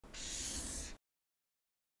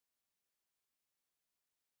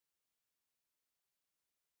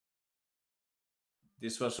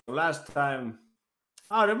This was last time.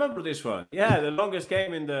 I remember this one. Yeah, the longest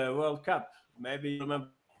game in the World Cup. Maybe you remember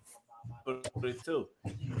it too.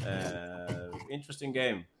 Interesting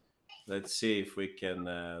game. Let's see if we can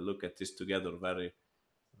look at this together very,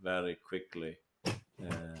 very quickly.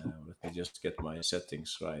 Let me just get my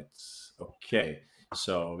settings right. Okay.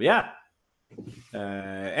 So yeah.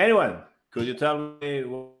 Anyone, could you tell me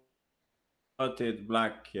what did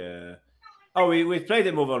Black? Oh, we played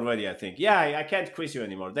the move already, I think. Yeah, I can't quiz you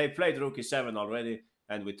anymore. They played Rook E7 already,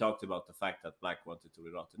 and we talked about the fact that Black wanted to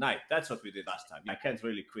reroute the knight. That's what we did last time. I can't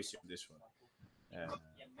really quiz you on this one.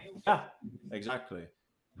 Yeah, exactly.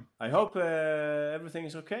 I hope everything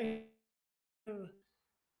is okay.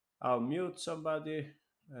 I'll mute somebody.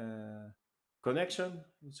 Connection,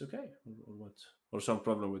 it's okay, or what? Or some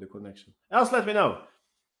problem with the connection. Else, let me know.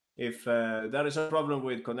 If there is a problem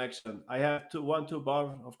with connection, I have 2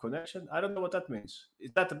 bar of connection. I don't know what that means.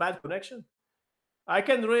 Is that a bad connection? I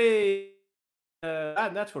can read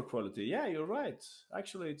bad network quality. Yeah, you're right.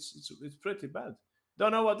 Actually, it's pretty bad.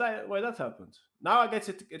 Don't know why that happened. Now I guess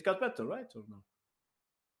it got better, right? Or no?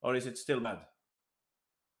 Or is it still bad?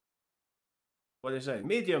 What do you say?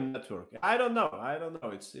 Medium network. I don't know.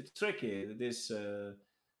 It's tricky. This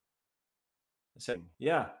setting.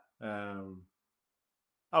 Yeah.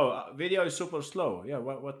 Video is super slow. Yeah,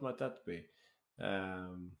 what might that be?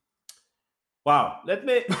 Wow. Let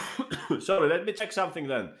me let me check something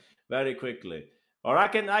then very quickly. Or I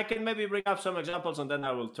can maybe bring up some examples and then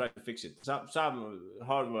I will try to fix it. Some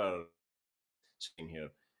hardware thing here.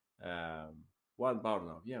 1 bar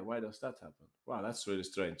now. Yeah, why does that happen? Wow, that's really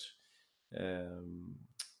strange.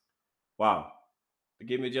 Wow.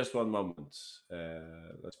 Give me just 1 moment.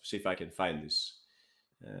 Let's see if I can find this.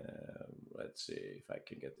 Let's see if I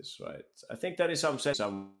can get this right. I think there is some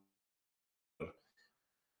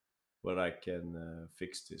where I can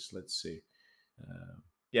fix this. Let's see.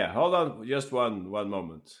 Yeah, hold on just one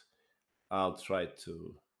moment. I'll try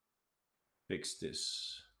to fix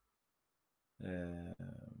this.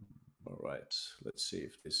 All right. Let's see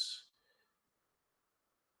if this.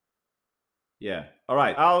 Yeah. All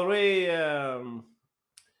right. I'll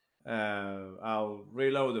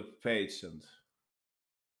reload the page and.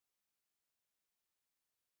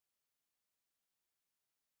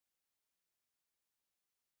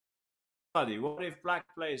 What if Black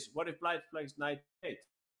plays knight 8?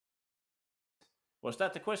 Was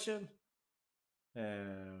that the question?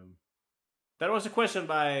 There was a question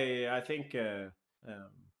by, I think,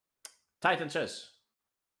 Titan Chess.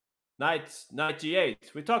 Knight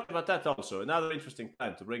G8. We talked about that also. Another interesting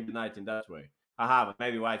plan to bring the knight in that way. But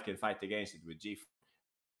maybe White can fight against it with G4.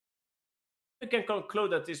 We can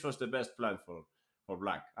conclude that this was the best plan for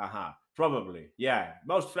Black. Probably. Yeah,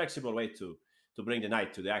 most flexible way to bring the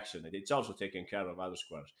knight to the action. And it's also taking care of other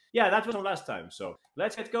squares. Yeah, that was from last time. So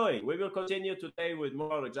let's get going. We will continue today with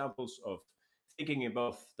more examples of thinking in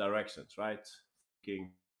both directions, right?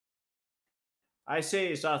 I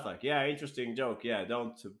see, Sarthak. Yeah, interesting joke. Yeah,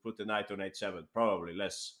 don't put the knight on h7. Probably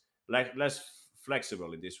less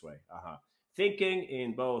flexible in this way. Thinking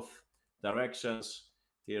in both directions.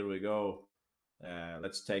 Here we go.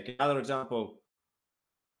 Let's take another example.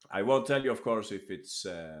 I won't tell you, of course, if it's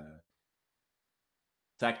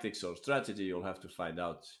tactics or strategy. You'll have to find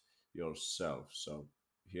out yourself. So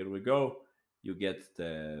here we go. You get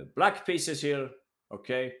the black pieces here.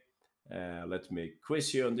 Okay. Let me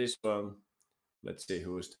quiz you on this one. Let's see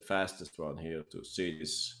who is the fastest one here to see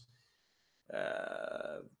this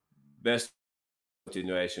best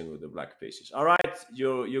continuation with the black pieces. All right,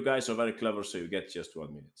 you guys are very clever, so you get just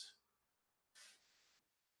 1 minute.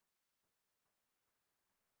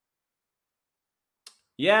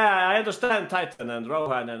 Yeah, I understand Titan and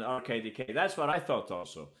Rohan and RKDK. That's what I thought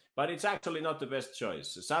also. But it's actually not the best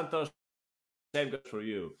choice. Santos, same goes for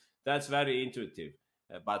you. That's very intuitive.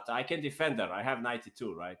 But I can defend her. I have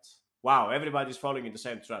 92, right? Wow, everybody's falling in the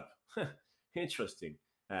same trap. Interesting.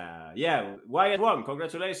 Yeah, Wyatt won.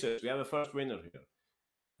 Congratulations. We have a first winner here.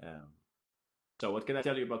 So what can I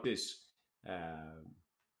tell you about this?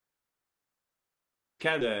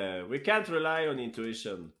 We can't rely on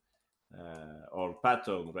intuition or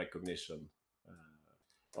pattern recognition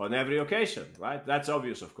on every occasion, right? That's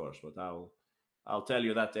obvious, of course, but I'll tell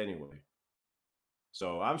you that anyway.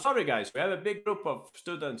 So I'm sorry, guys. We have a big group of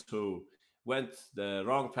students who went the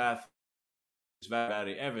wrong path. It's very,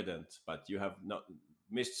 very evident, but you have not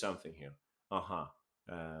missed something here.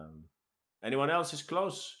 Anyone else is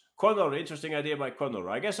close? Connor, interesting idea by Connor.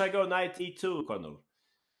 I guess I go knight e2, Connor.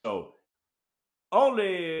 So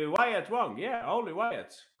only Wyatt won. Yeah, only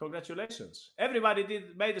Wyatt. Congratulations. Everybody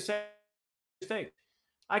made the same mistake.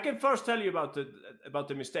 I can first tell you about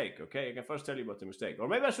the mistake. Okay, I can first tell you about the mistake, or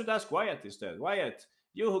maybe I should ask Wyatt instead. Wyatt,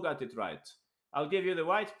 you who got it right. I'll give you the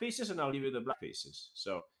white pieces and I'll give you the black pieces.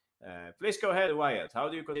 So please go ahead, Wyatt. How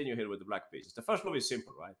do you continue here with the black pieces? The first move is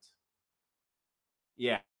simple, right?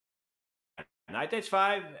 Yeah, knight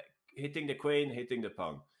h5, hitting the queen, hitting the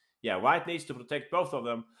pawn. Yeah, white needs to protect both of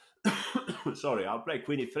them. Sorry, I'll play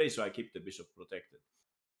queen e3 so I keep the bishop protected.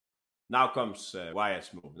 Now comes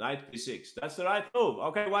Wyatt's move, knight b6. That's the right move.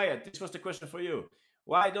 Okay, Wyatt, this was the question for you.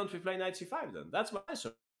 Why don't we play knight c5 then? That's my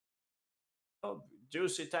answer. Oh,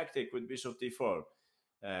 juicy tactic with bishop d4.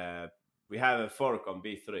 We have a fork on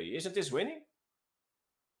b3. Isn't this winning?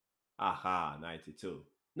 Aha, 92.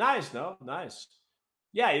 Nice, no? Nice.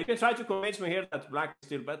 Yeah, you can try to convince me here that black is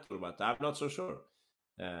still better, but I'm not so sure.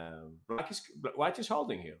 White is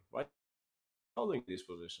holding here. White is holding this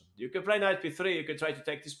position. You can play knight b3. You can try to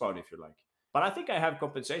take this pawn if you like. But I think I have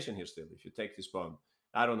compensation here still if you take this pawn.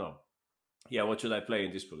 I don't know. Yeah, what should I play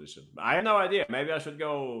in this position? I have no idea. Maybe I should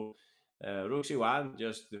go rook c1,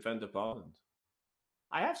 just defend the pawn.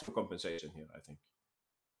 I have some compensation here, I think.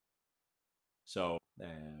 So,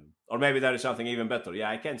 or maybe there is something even better. Yeah,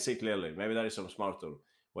 I can't see clearly. Maybe there is some smarter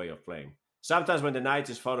way of playing. Sometimes when the knight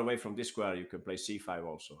is far away from this square, you can play c5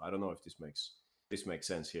 also. I don't know if this makes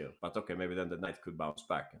sense here. But okay, maybe then the knight could bounce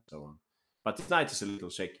back and so on. But this knight is a little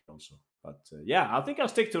shaky also. But yeah, I think I'll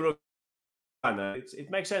stick to rook.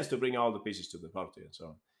 It makes sense to bring all the pieces to the party and so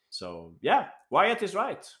on. So yeah, Wyatt is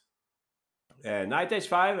right. Knight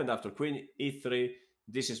h5 and after queen e3,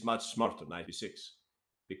 this is much smarter, knight b6.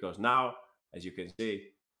 Because now, as you can see,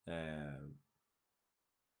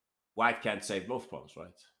 White can't save both pawns, right?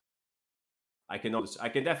 I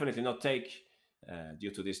can definitely not take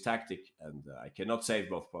due to this tactic, and I cannot save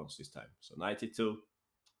both pawns this time. So 92.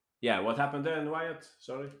 Yeah, what happened then, Wyatt?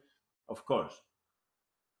 Sorry. Of course.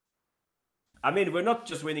 I mean, we're not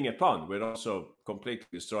just winning a pawn, we're also completely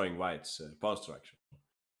destroying White's pawn structure.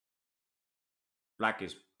 Black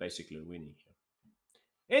is basically winning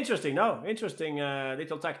here. Interesting, no? Interesting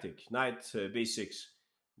little tactic. Knight b6.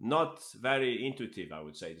 Not very intuitive, I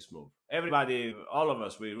would say, this move. Everybody, all of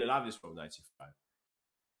us, we really love this move, knight c5.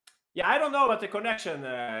 Yeah, I don't know about the connection.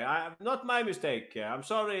 Not my mistake. I'm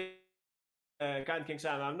sorry, Kind King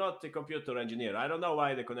Sam. I'm not a computer engineer. I don't know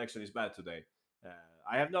why the connection is bad today.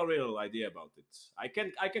 I have no real idea about it.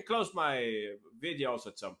 I can close my videos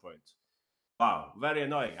at some point. Wow, very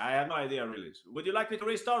annoying. I have no idea really. Would you like me to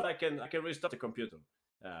restart? I can restart the computer.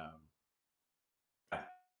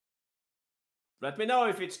 Let me know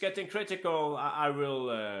if it's getting critical. I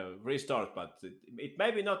will restart, but it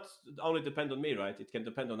maybe not only depend on me, right? It can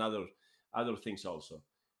depend on other things also.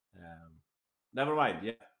 Never mind.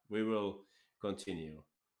 Yeah, we will continue.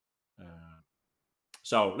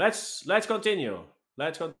 So let's continue.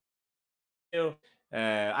 Let's continue.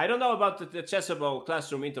 I don't know about the Chessable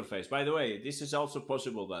classroom interface. By the way, this is also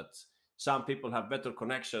possible that some people have better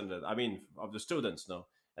connection than, I mean, of the students, no,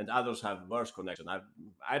 and others have worse connection. I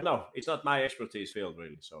don't know. It's not my expertise field,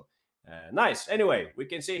 really. So nice. Anyway, we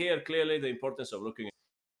can see here clearly the importance of looking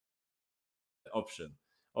at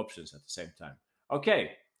options at the same time.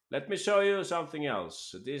 Okay, let me show you something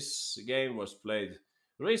else. This game was played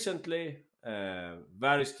recently.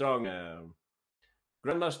 Very strong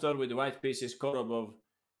Grandmaster with the white pieces, Korobov.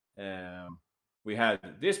 We had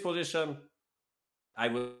this position. I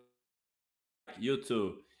would like you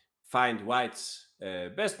to find White's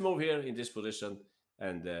best move here in this position.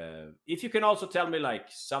 And if you can also tell me like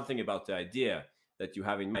something about the idea that you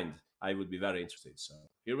have in mind, I would be very interested. So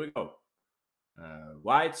here we go.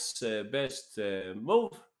 White's best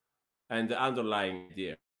move and the underlying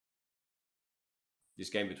idea. This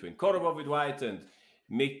game between Korobov with white and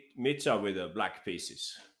Mitcha with the black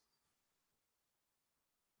pieces.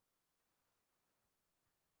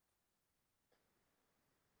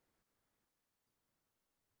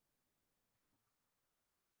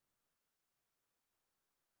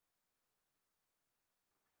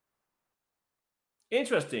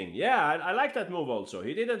 Interesting. Yeah, I like that move also.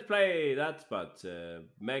 He didn't play that, but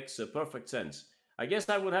makes perfect sense. I guess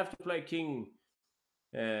I would have to play King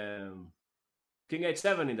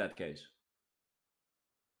h7 in that case.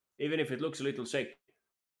 Even if it looks a little shaky.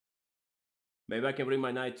 Maybe I can bring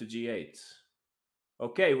my knight to g8.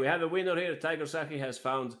 Okay, we have a winner here. Tiger Saki has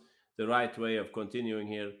found the right way of continuing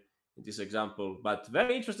here in this example. But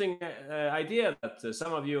very interesting idea that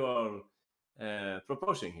some of you are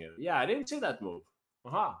proposing here. Yeah, I didn't see that move.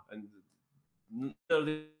 Aha, and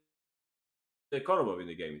the Korobov in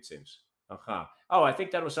the game, it seems. Aha. Oh, I think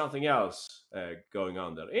there was something else going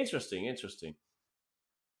on there. Interesting, interesting.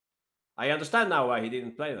 I understand now why he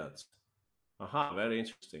didn't play that. Aha, very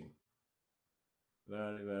interesting.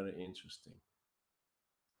 Very, very interesting.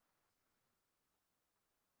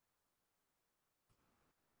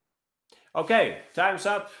 Okay, time's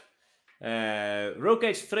up. Rook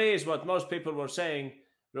h3 is what most people were saying.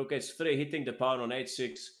 Rook h3 hitting the pawn on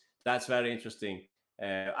h6. That's very interesting.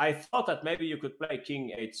 I thought that maybe you could play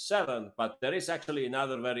king h7, but there is actually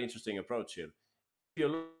another very interesting approach here. If you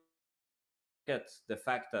look at the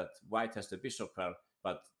fact that white has the bishop pair,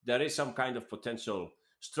 but there is some kind of potential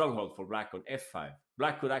stronghold for black on f5.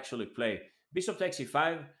 Black could actually play bishop takes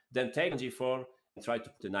e5, then take on g4, and try to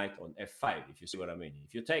put the knight on f5, if you see what I mean.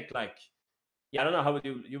 If you take like, yeah, I don't know how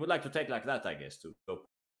you would like to take like that, I guess, to go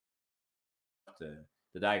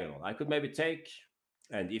the diagonal. I could maybe take,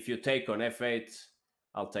 and if you take on f8,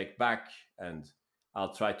 I'll take back, and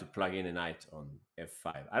I'll try to plug in a knight on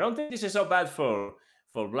f5. I don't think this is so bad for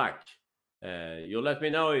black. You'll let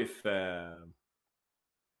me know if.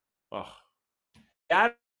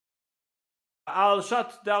 Yeah, I'll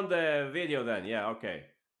shut down the video then. Yeah, okay.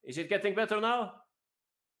 Is it getting better now?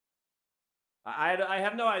 I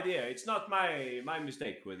have no idea. It's not my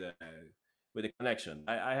mistake with the connection.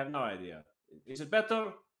 I have no idea. Is it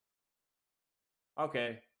better?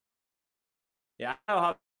 Okay. Yeah, I know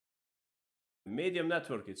how medium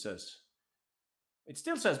network it says. It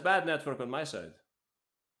still says bad network on my side.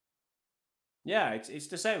 Yeah, it's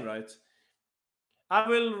the same, right? I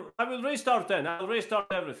will restart then. I'll restart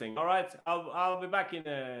everything. All right. I'll be back in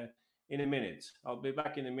a minute. I'll be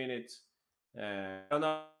back in a minute. I don't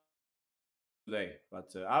know today,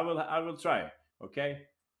 but I will try. Okay.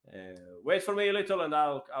 Wait for me a little, and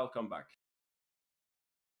I'll come back.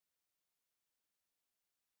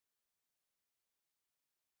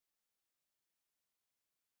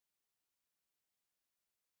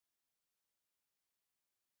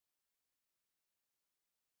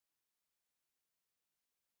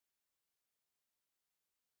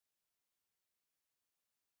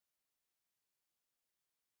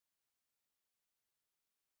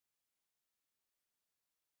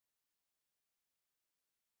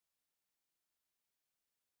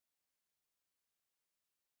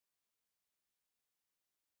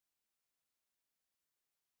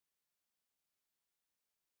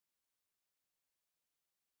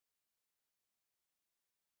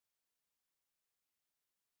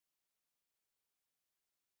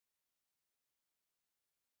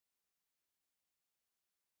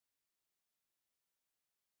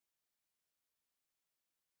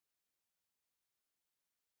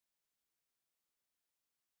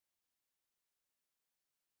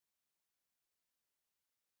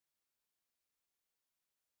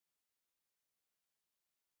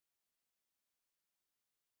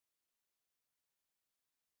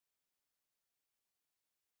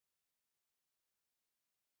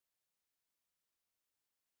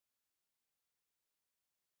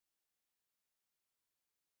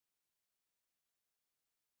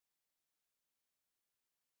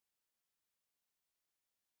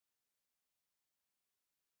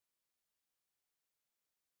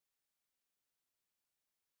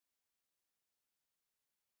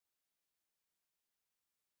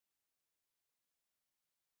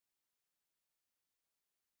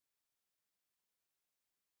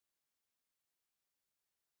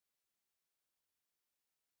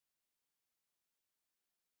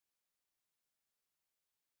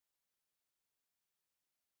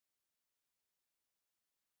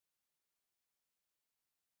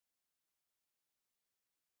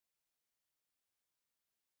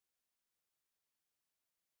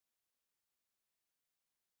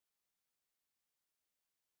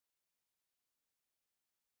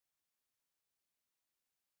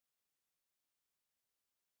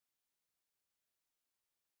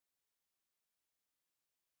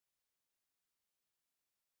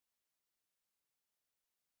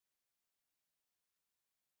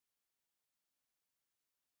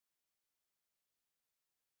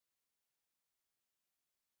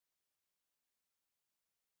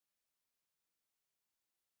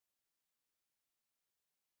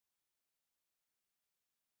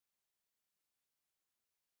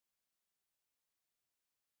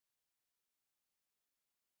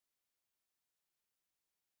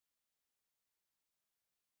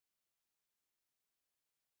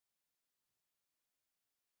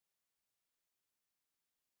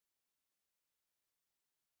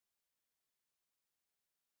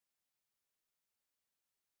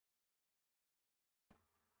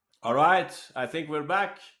 All right. I think we're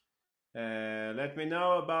back. Let me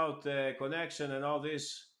know about the connection and all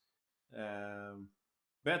this.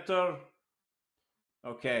 Better.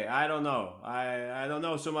 Okay, I don't know. I don't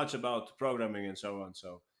know so much about programming and so on.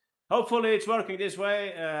 So hopefully it's working this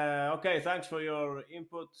way. Okay, thanks for your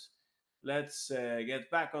input. let's get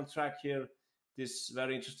back on track here. This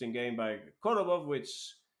very interesting game by Korobov, which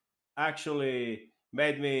actually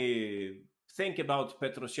made me think about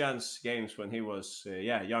Petrosyan's games when he was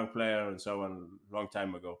a young player and so on, long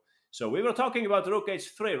time ago. So we were talking about Rook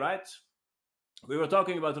H3, right? We were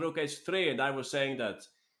talking about Rook H3, and I was saying that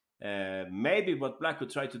maybe what Black could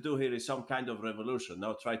try to do here is some kind of revolution.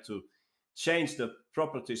 Now try to change the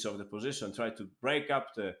properties of the position, try to break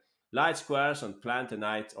up the light squares and plant a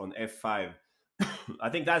knight on f5. I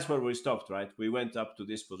think that's where we stopped, right? We went up to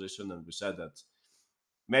this position and we said that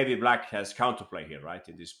maybe Black has counterplay here, right,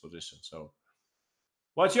 in this position. So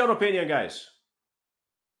what's your opinion, guys?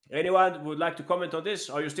 Anyone would like to comment on this?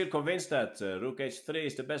 Are you still convinced that Rook H3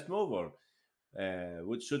 is the best move, or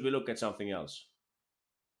should we look at something else?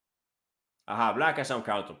 Aha, Black has some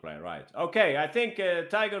counterplay, right. Okay, I think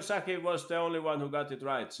Tiger Saki was the only one who got it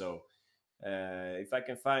right. So if I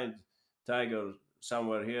can find Tiger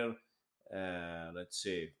somewhere here, let's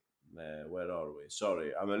see. Where are we?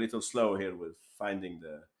 Sorry, I'm a little slow here with finding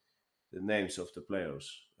the names of the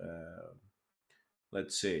players.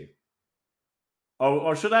 Let's see.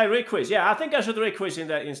 Or should I requiz? Yeah, I think I should requiz in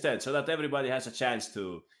that instead, so that everybody has a chance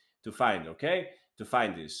to find. Okay, to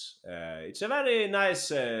find this. It's a very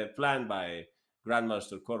nice plan by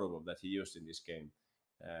Grandmaster Korobov that he used in this game.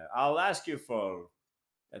 I'll ask you for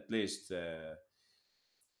at least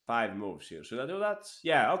 5 moves here. Should I do that?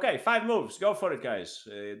 Yeah, okay, 5 moves. Go for it, guys.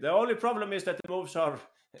 The only problem is that the moves are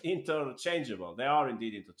interchangeable. They are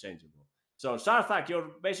indeed interchangeable. So Sarthak,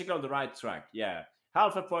 you're basically on the right track. Yeah,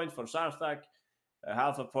 half a point for Sarthak,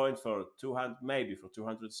 half a point for 200, maybe for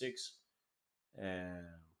 206.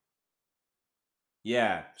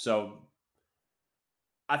 Yeah, so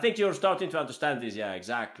I think you're starting to understand this. Yeah,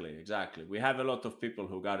 exactly. We have a lot of people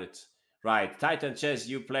who got it right. Titan Chess,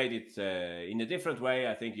 you played it in a different way.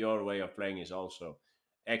 I think your way of playing is also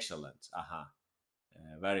excellent. Aha,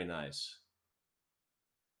 very nice.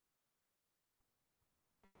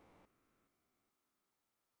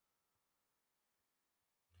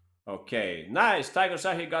 Okay, nice. Tiger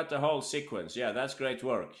Sahi got the whole sequence. Yeah, that's great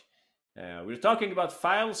work. We're talking about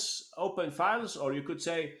files, open files, or we could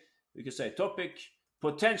say topic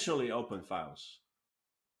potentially open files.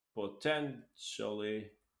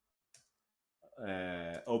 Potentially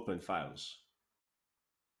open files.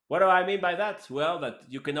 What do I mean by that? Well, that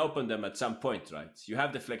you can open them at some point, right? You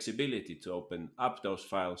have the flexibility to open up those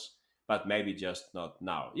files, but maybe just not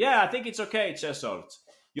now. Yeah, I think it's okay, Chessort.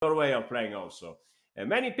 Your way of playing also.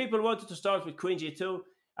 Many people wanted to start with Queen G2.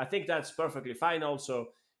 I think that's perfectly fine also.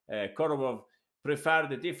 Korobov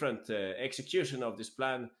preferred a different execution of this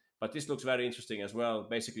plan, but this looks very interesting as well.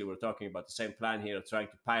 Basically, we're talking about the same plan here, trying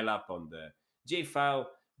to pile up on the G file,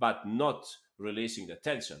 but not releasing the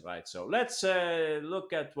tension, right? So let's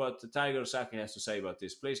look at what Tiger Saki has to say about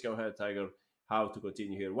this. Please go ahead, Tiger. How to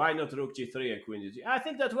continue here? Why not Rook G3 and Queen G3? I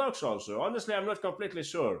think that works also. Honestly, I'm not completely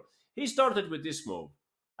sure. He started with this move.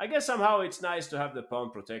 I guess somehow it's nice to have the pawn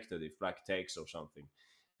protected if Black takes or something.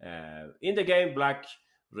 In the game, Black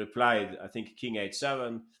replied, I think, King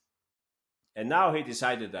H7. And now he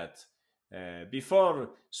decided that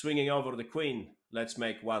before swinging over the queen, let's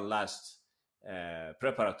make one last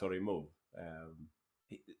preparatory move.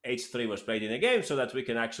 H3 was played in a game so that we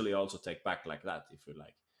can actually also take back like that if we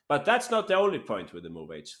like. But that's not the only point with the move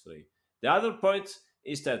H3. The other point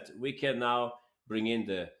is that we can now bring in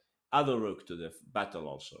the other rook to the battle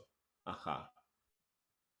also. Aha.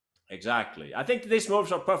 Exactly. I think these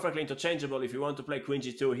moves are perfectly interchangeable. If you want to play Queen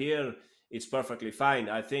G2 here, it's perfectly fine.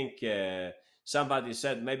 I think somebody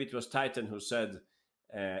said, maybe it was Titan who said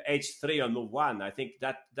H3 on move 1. I think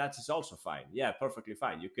that is also fine. Yeah, perfectly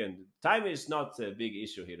fine. You can. Time is not a big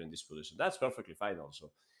issue here in this position. That's perfectly fine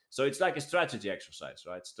also. So it's like a strategy exercise,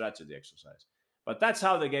 right? Strategy exercise. But that's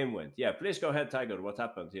how the game went. Yeah, please go ahead, Tiger. What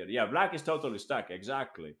happened here? Yeah, Black is totally stuck.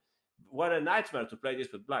 Exactly. What a nightmare to play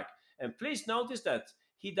this with Black. And please notice that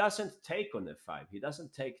he doesn't take on f5. He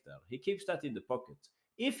doesn't take there. He keeps that in the pocket.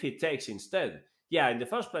 If he takes instead, yeah, in the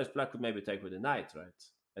first place, Black could maybe take with a knight, right?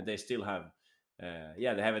 And they still have, they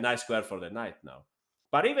have a nice square for the knight now.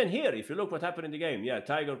 But even here, if you look what happened in the game, yeah,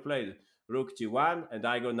 Tiger played rook g1 and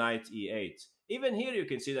I go knight e8. Even here, you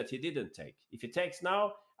can see that he didn't take. If he takes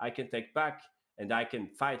now, I can take back and I can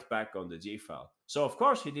fight back on the g file. So, of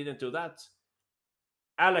course, he didn't do that.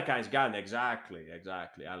 Alekhine's gun, exactly.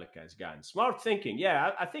 Alekhine's gun. Smart thinking.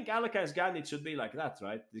 Yeah, I think Alekhine's gun, it should be like that,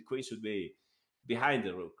 right? The queen should be behind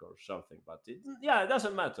the rook or something. But it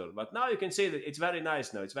doesn't matter. But now you can see that it's very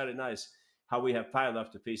nice now. It's very nice how we have piled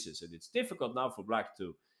up the pieces. And it's difficult now for Black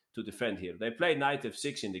to defend here. They played knight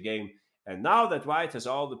f6 in the game. And now that White has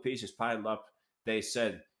all the pieces piled up, they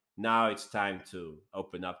said, Now it's time to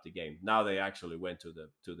open up the game. Now they actually went to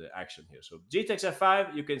the action here. So G takes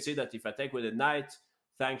f5. You can see that if I take with a knight,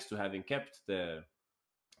 thanks to having kept the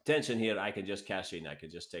tension here, I can just cash in. I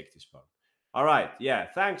can just take this pawn. All right. Yeah.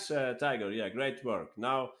 Thanks, Tiger. Yeah. Great work.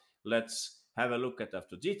 Now let's have a look at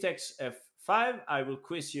after G takes f5. I will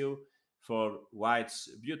quiz you for White's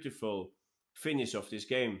beautiful finish of this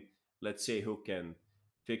game. Let's see who can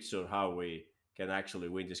picture how we can actually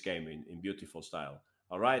win this game in beautiful style.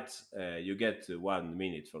 All right. You get 1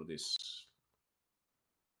 minute for this.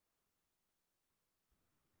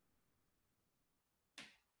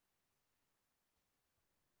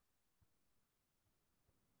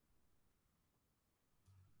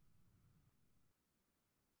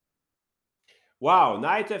 Wow,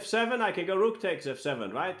 knight f7, I can go rook takes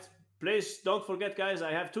f7, right? Please don't forget, guys,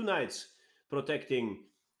 I have 2 knights protecting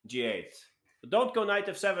g8. Don't go knight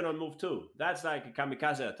f7 on move 2. That's like a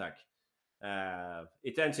kamikaze attack.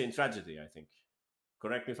 It ends in tragedy, I think.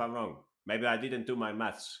 Correct me if I'm wrong. Maybe I didn't do my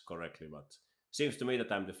maths correctly, but seems to me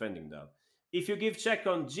that I'm defending that. If you give check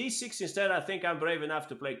on g6 instead, I think I'm brave enough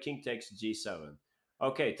to play king takes g7.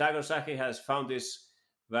 Okay, Tiger Saki has found this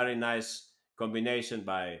very nice combination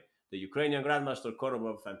by the Ukrainian Grandmaster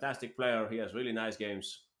Korobov, fantastic player. He has really nice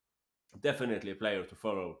games. Definitely a player to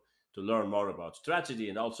follow to learn more about strategy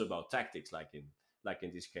and also about tactics, like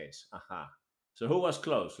in this case. Aha. So who was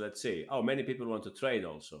close? Let's see. Oh, many people want to trade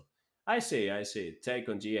also. I see. I see. Take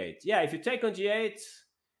on g8. Yeah, if you take on g8,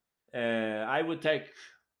 I would take.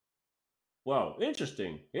 Wow,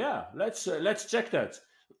 interesting. Yeah, let's check that.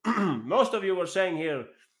 Most of you were saying here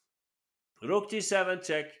rook g7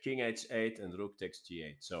 check, king h8, and rook takes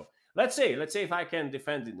g8. So let's see. Let's see if I can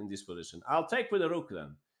defend it in this position. I'll take with the rook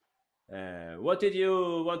then. What did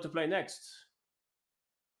you want to play next?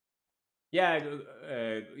 Yeah,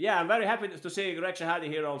 yeah. I'm very happy to see Greg Shahadi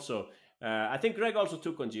here also. I think Greg also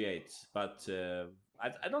took on g8, but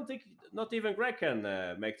I don't think not even Greg can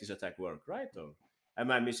make this attack work, right? Or am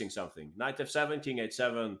I missing something? Knight f7, king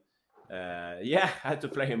h7. Yeah, I had to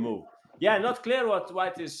play a move. Yeah, not clear what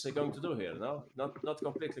White is going to do here. No, not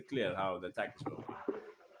completely clear how the attack is working.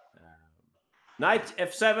 Knight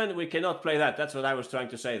f7, we cannot play that. That's what I was trying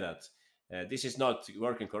to say. That this is not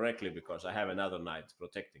working correctly because I have another knight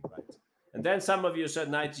protecting, right? And then some of you said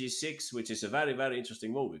knight g6, which is a very, very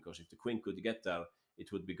interesting move because if the queen could get there, it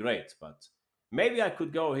would be great. But maybe I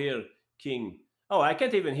could go here, king. Oh, I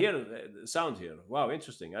can't even hear the sound here. Wow,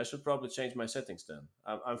 interesting. I should probably change my settings then.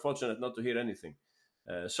 I'm fortunate not to hear anything.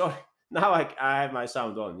 Sorry. Now I have my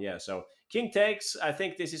sound on. Yeah, so king takes. I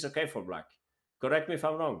think this is okay for black. Correct me if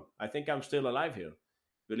I'm wrong. I think I'm still alive here,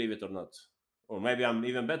 believe it or not. Or maybe I'm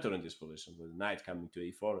even better in this position with the knight coming to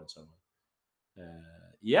e4 and so on.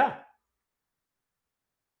 Yeah.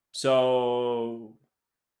 So,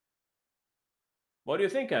 what do you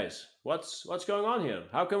think, guys? What's going on here?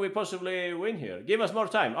 How can we possibly win here? Give us more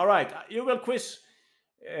time. All right, you will quiz.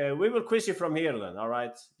 We will quiz you from here then. All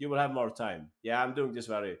right, you will have more time. Yeah, I'm doing this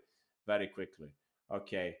very, very quickly.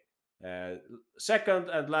 Okay. Second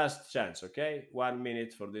and last chance. Okay, 1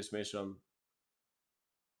 minute for this mission.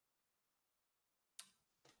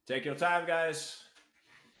 Take your time, guys.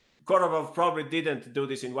 Korobov probably didn't do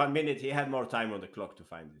this in 1 minute. He had more time on the clock to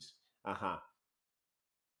find this. Uh-huh.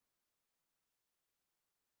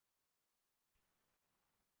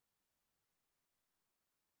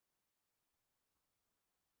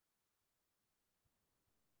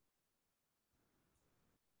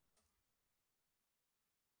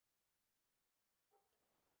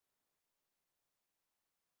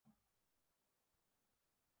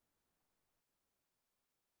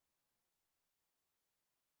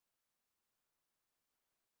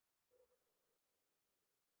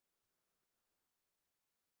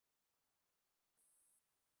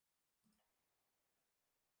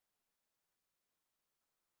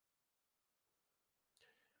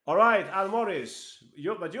 All right, Al Morris.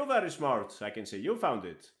 But you're very smart, I can see. You found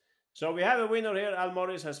it. So we have a winner here. Al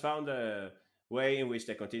Morris has found a way in which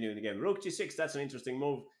they continue the game. Rook g6, that's an interesting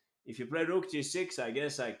move. If you play rook g6, I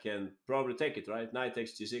guess I can probably take it, right? Knight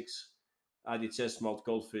takes g6. Added chess, malt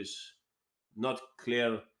goldfish. Not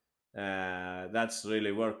clear. That's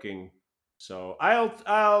really working. So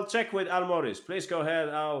I'll check with Al Morris. Please go ahead.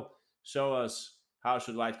 I'll show us how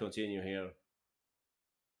should White continue here.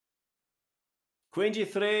 Queen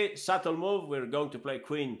g3, subtle move. We're going to play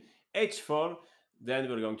queen h4. Then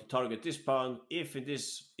we're going to target this pawn. If in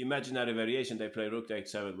this imaginary variation they play rook to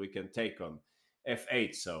h7, we can take on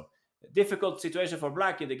f8. So difficult situation for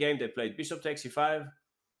black. In the game they played bishop takes e5.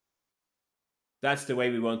 That's the way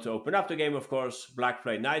we want to open up the game, of course. Black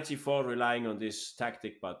played knight g4, relying on this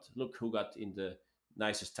tactic. But look who got in the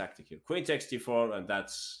nicest tactic here. Queen takes d4, and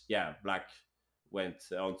that's, yeah, black went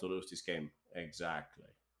on to lose this game. Exactly.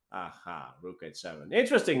 Aha, rook h7.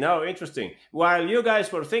 Interesting, no, interesting. While you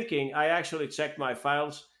guys were thinking, I actually checked my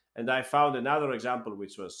files and I found another example,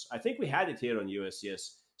 which was, I think we had it here on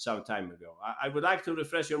USCS some time ago. I would like to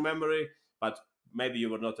refresh your memory, but maybe you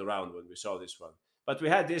were not around when we saw this one. But we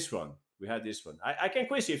had this one. We had this one. I can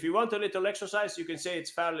quiz you. If you want a little exercise, you can say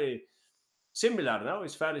it's fairly similar. No,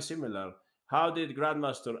 it's fairly similar. How did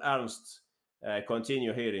Grandmaster Ernst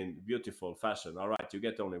continue here in beautiful fashion? All right, you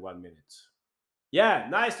get only 1 minute. Yeah,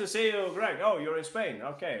 nice to see you, Greg. Oh, you're in Spain.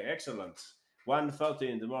 Okay, excellent. 1:30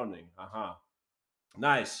 in the morning. Aha.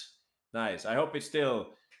 Nice, nice. I hope it's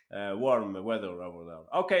still warm weather over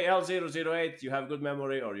there. Okay, L008, you have good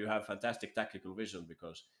memory or you have fantastic tactical vision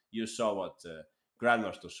because you saw what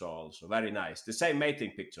Grandmaster saw also. Very nice. The same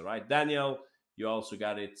mating picture, right? Daniel, you also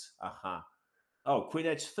got it. Aha. Oh, Queen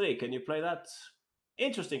H3. Can you play that?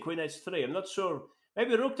 Interesting, Queen H3. I'm not sure.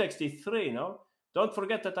 Maybe Rook takes D3, no? Don't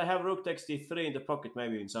forget that I have Rook takes D3 in the pocket,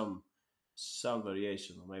 maybe in some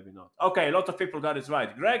variation, or maybe not. Okay, a lot of people got it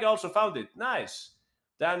right. Greg also found it. Nice.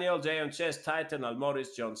 Daniel, Jay on Chess, Titan,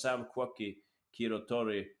 Almoris, John Sam, Kwaki, Kiro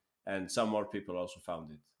Tori, and some more people also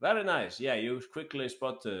found it. Very nice. Yeah, you quickly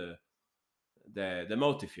spot the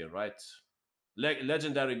motive here, right?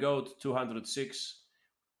 Legendary Goat 206.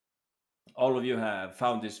 All of you have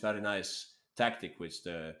found this very nice tactic, which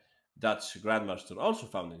the Dutch Grandmaster also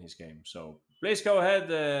found in his game. So please go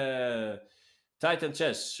ahead, Titan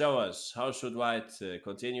Chess, show us how should White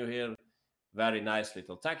continue here. Very nice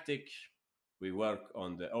little tactic. We work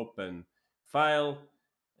on the open file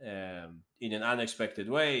in an unexpected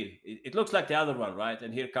way. It looks like the other one, right?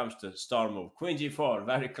 And here comes the star move. Queen g4,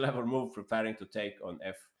 very clever move, preparing to take on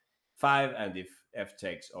f5. And if f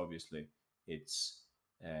takes, obviously, it's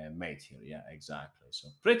mate here. Yeah, exactly. So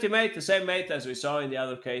pretty mate, the same mate as we saw in the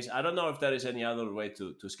other case. I don't know if there is any other way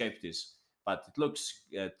to escape this, but it looks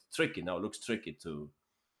tricky now. It looks tricky to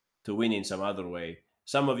win in some other way.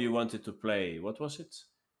 Some of you wanted to play, what was it?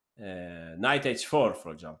 Knight h4,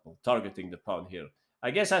 for example, targeting the pawn here.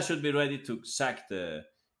 I guess I should be ready to sack the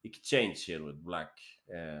exchange here with black.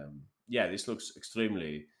 Yeah, this looks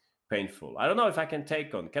extremely painful. I don't know if I can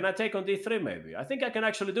take on. Can I take on d3 maybe? I think I can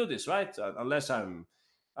actually do this, right? Unless I'm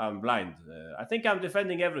blind. I think I'm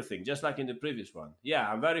defending everything, just like in the previous one.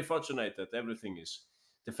 Yeah, I'm very fortunate that everything is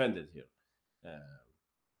defended here.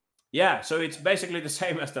 Yeah, so it's basically the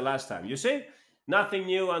same as the last time. You see? Nothing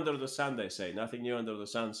new under the sun, they say. Nothing new under the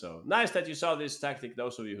sun. So nice that you saw this tactic,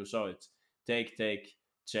 those of you who saw it. Take,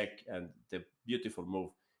 check, and the beautiful move,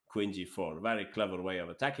 Queen g4. Very clever way of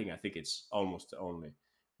attacking. I think it's almost the only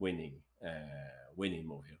winning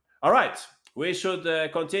move here. All right, we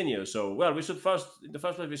should continue. So, well, we should in the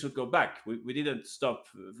first place, we should go back. We didn't stop.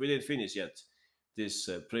 We didn't finish yet this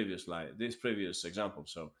previous example.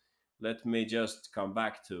 So let me just come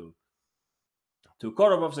back to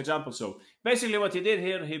Koromov's example. So basically what he did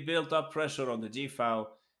here, he built up pressure on the g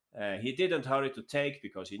file. He didn't hurry to take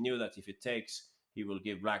because he knew that if it takes, he will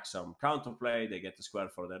give black some counterplay. They get the square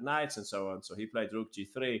for their knights and so on. So he played rook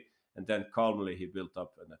g3, and then calmly he built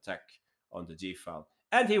up an attack on the g file.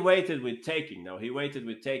 And he waited with taking. Now, he waited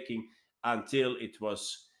with taking until it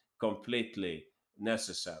was completely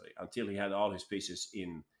necessary, until he had all his pieces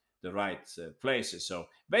in the right places. So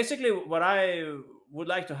basically what I would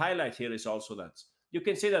like to highlight here is also that you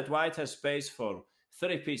can see that white has space for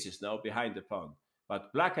 3 pieces now behind the pawn,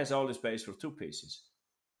 but black has only space for 2 pieces.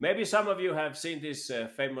 Maybe some of you have seen this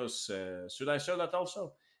famous, should I show that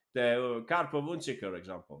also? The Karpov-Unziker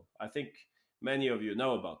example. I think many of you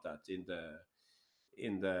know about that in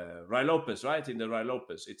the Rai Lopez, right? In the Rai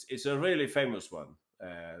Lopez. It's a really famous one.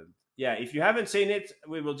 Yeah, if you haven't seen it,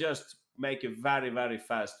 we will just make a very, very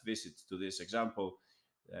fast visit to this example.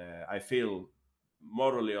 I feel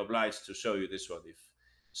morally obliged to show you this one if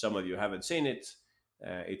some of you haven't seen it.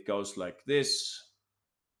 It goes like this.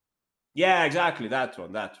 Yeah, exactly, that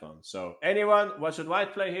one. So anyone, what should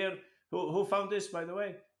white play here? Who found this, by the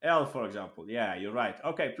way? L, for example. Yeah, you're right.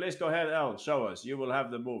 Okay, please go ahead, L, show us. You will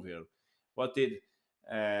have the move here. What did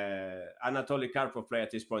Anatoly Karpov play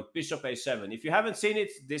at this point? Bishop a7. If you haven't seen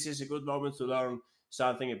it, this is a good moment to learn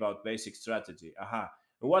something about basic strategy. Aha.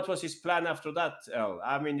 And what was his plan after that, L?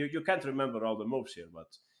 I mean, you can't remember all the moves here, but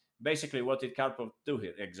basically what did Karpov do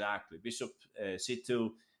here? Exactly. Bishop c2,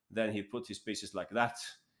 then he put his pieces like that.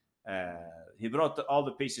 He brought all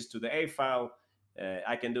the pieces to the A file.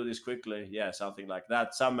 I can do this quickly. Yeah, something like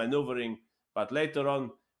that. Some maneuvering. But later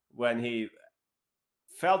on, when he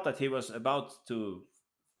felt that he was about to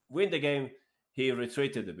win the game, he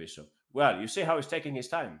retreated the bishop. Well, you see how he's taking his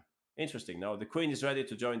time. Interesting. Now the queen is ready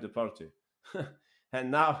to join the party.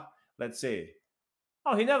 And now, let's see.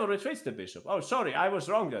 Oh, he never retreats the bishop. Oh, sorry, I was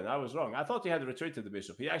wrong then. I was wrong. I thought he had retreated the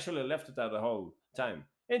bishop. He actually left it there the whole time.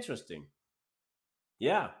 Interesting.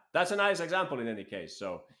 Yeah, that's a nice example in any case.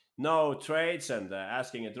 So no trades and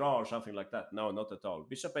asking a draw or something like that. No, not at all.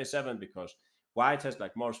 Bishop a7 because white has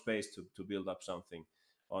like more space to build up something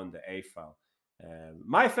on the a file.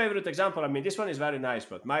 My favorite example, I mean, this one is very nice,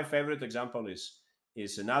 but my favorite example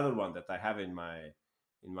is another one that I have in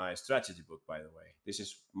my strategy book, by the way. This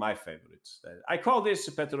is my favorite. I call this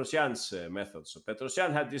Petrosian's method. So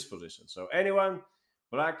Petrosian had this position. So anyone,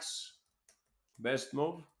 black's best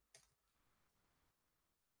move.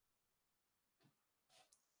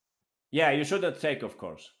 Yeah, you shouldn't take, of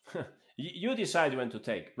course. You decide when to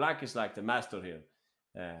take. Black is like the master here.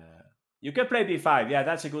 You can play b5. Yeah,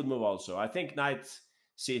 that's a good move also. I think knight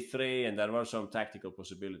c3, and there were some tactical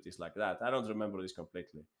possibilities like that. I don't remember this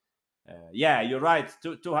completely. Yeah, you're right.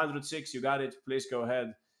 206, you got it. Please go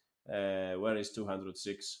ahead. Where is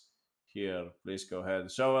 206? Here, please go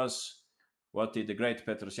ahead. Show us what did the great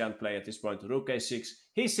Petrosian play at this point. Rook a6.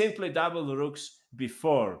 He simply doubled the rooks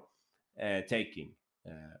before taking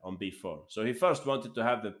on b4. So he first wanted to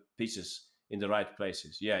have the pieces in the right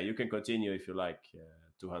places. Yeah, you can continue if you like,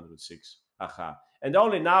 206. Aha. And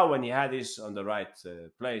only now when he had this on the right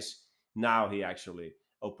place, now he actually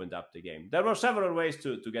opened up the game. There were several ways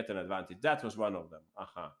to get an advantage. That was one of them.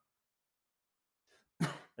 Aha.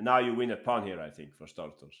 And now you win a pawn here, I think, for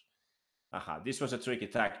starters. Aha. This was a tricky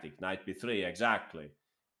tactic. Knight b3, exactly.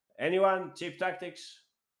 Anyone? Cheap tactics?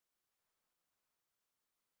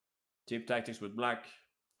 Cheap tactics with black.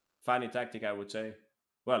 Funny tactic, I would say.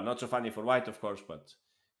 Well, not so funny for white, of course, but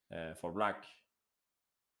for black.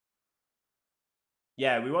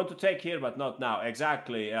 Yeah, we want to take here, but not now.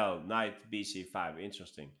 Exactly, L. Knight bc5.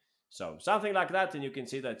 Interesting. So something like that, and you can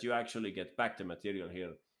see that you actually get back the material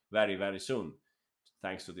here very, very soon,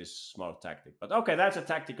 thanks to this smart tactic. But okay, that's a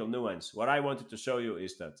tactical nuance. What I wanted to show you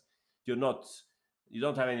is that you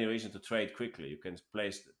don't have any reason to trade quickly. You can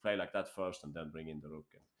play like that first and then bring in the rook.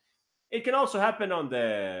 It can also happen on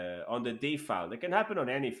the D file. It can happen on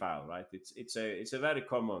any file, right? It's a very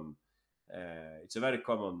common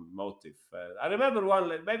motive. I remember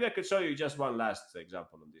one. Maybe I could show you just one last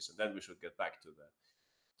example on this, and then we should get back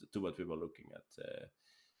to what we were looking at.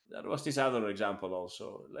 There was this other example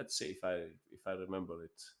also. Let's see if I remember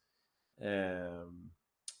it.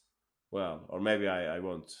 Well, or maybe I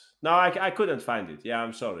won't. No, I couldn't find it. Yeah,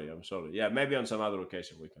 I'm sorry. Yeah, maybe on some other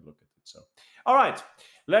occasion we can look at it. So, all right,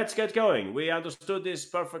 let's get going. We understood this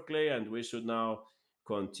perfectly, and we should now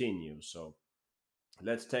continue. So,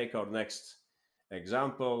 let's take our next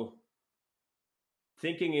example.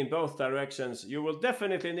 Thinking in both directions. You will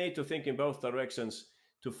definitely need to think in both directions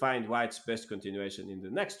to find white's best continuation in the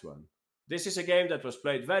next one. This is a game that was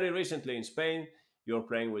played very recently in Spain. You're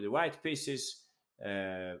playing with the white pieces.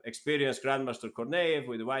 Experienced Grandmaster Korneev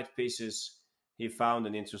with the white pieces. He found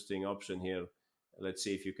an interesting option here. Let's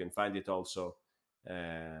see if you can find it also.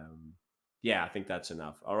 Yeah, I think that's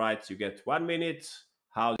enough. All right, you get 1 minute.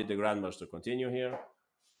 How did the Grandmaster continue here?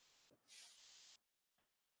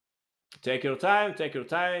 Take your time,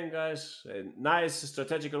 guys. A nice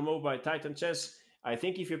strategical move by Titan Chess. I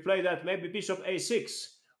think if you play that, maybe Bishop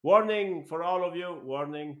a6. Warning for all of you,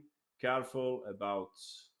 warning, careful about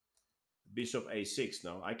Bishop a6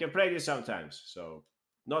 now. I can play this sometimes, so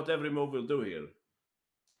not every move will do here.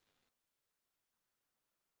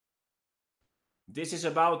 This is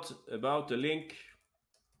about the link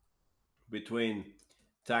between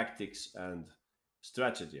tactics and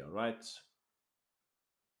strategy, all right?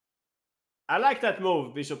 I like that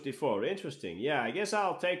move, Bishop d4. Interesting. Yeah, I guess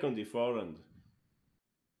I'll take on d4, and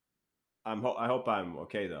I hope I'm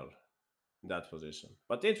okay there in that position.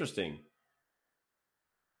 But interesting.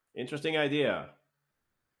 Interesting idea.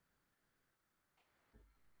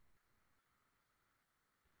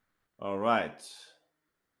 All right.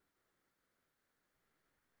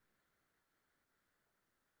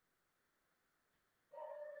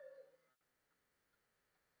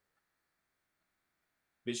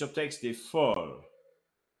 Bishop takes d4.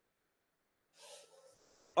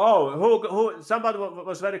 Oh, who? Somebody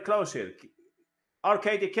was very close here.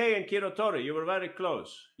 RKDK and Kirotori, you were very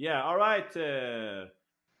close. Yeah, all right,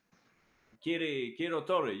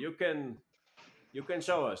 Kirotori, you can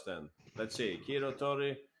show us then. Let's see,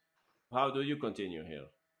 Kirotori, how do you continue here?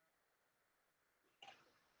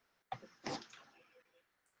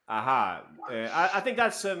 Aha, I think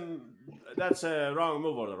that's a wrong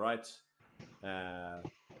move order, right?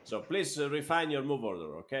 So please refine your move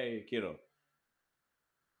order, okay, Kiro?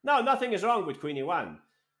 No, nothing is wrong with Queen E1.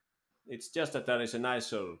 It's just that there is a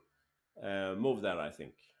nicer move there, I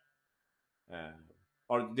think.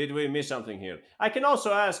 Or did we miss something here? I can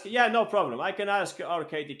also ask, yeah, no problem. I can ask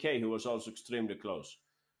RKDK, who was also extremely close.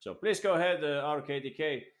 So please go ahead,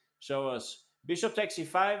 RKDK, show us Bishop takes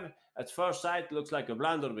e5. At first sight, looks like a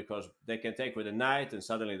blunder because they can take with a knight and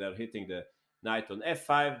suddenly they're hitting the knight on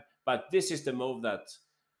f5. But this is the move that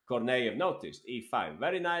Korneyev noticed, e5.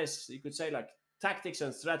 Very nice, you could say, like tactics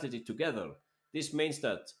and strategy together. This means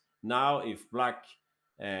that now if black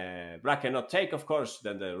cannot take, of course,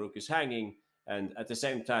 then the rook is hanging. And at the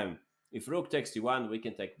same time, if rook takes d1, we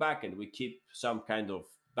can take back and we keep some kind of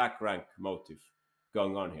back rank motive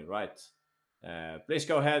going on here, right? Please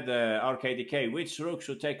go ahead, RKDK. Which rook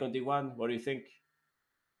should take on d1? What do you think?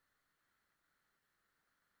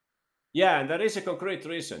 Yeah, and there is a concrete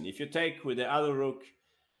reason. If you take with the other rook,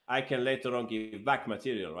 I can later on give back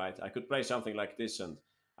material, right? I could play something like this and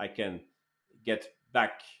I can get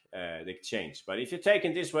back the exchange. But if you take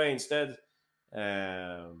in this way instead,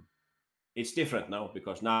 it's different now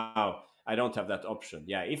because now I don't have that option.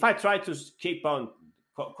 Yeah, if I try to keep on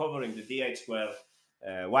covering the d8 square,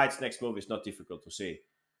 white's next move is not difficult to see.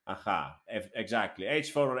 Aha, exactly.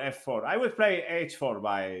 H4 or F4. I would play H4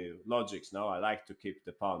 by logics. No, I like to keep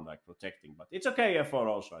the pawn like protecting, but it's okay F4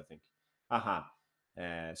 also, I think. Aha.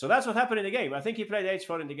 So that's what happened in the game. I think he played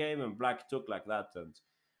H4 in the game and black took like that and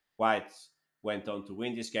white went on to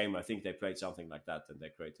win this game. I think they played something like that and they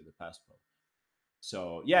created a pass pawn.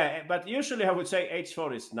 So yeah, but usually I would say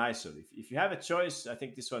H4 is nicer. If you have a choice, I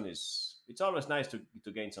think this one is, it's always nice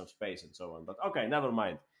to gain some space and so on. But okay, never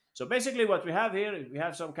mind. So basically what we have here, we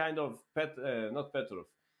have some kind of, not Petrov,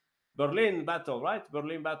 Berlin battle, right?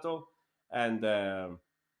 Berlin battle. And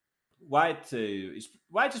white is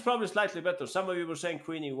probably slightly better. Some of you were saying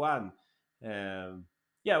queen e1.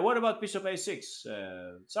 Yeah, what about bishop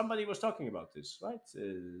a6? Somebody was talking about this, right?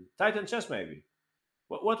 Titan chess maybe.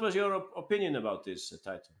 What was your opinion about this,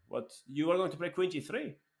 Titan? What, you were going to play queen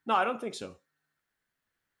g3? No, I don't think so.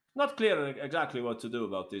 Not clear exactly what to do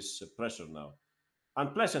about this pressure now.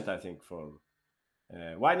 Unpleasant, I think, for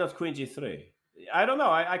why not queen g3? I don't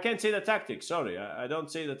know. I can't see the tactics. Sorry, I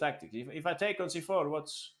don't see the tactics. If I take on c4,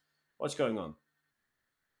 what's going on?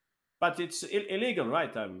 But it's illegal,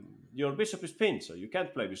 right? Your bishop is pinned, so you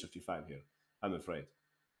can't play bishop g5 here, I'm afraid.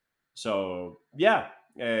 So yeah,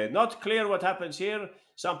 not clear what happens here.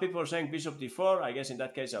 Some people are saying bishop d4. I guess in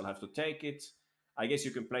that case I'll have to take it. I guess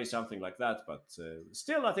you can play something like that, but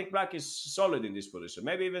still I think black is solid in this position.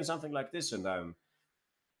 Maybe even something like this, and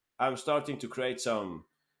I'm starting to create some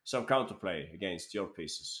counterplay against your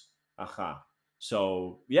pieces. Aha.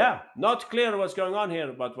 So yeah, not clear what's going on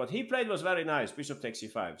here, but what he played was very nice. Bishop takes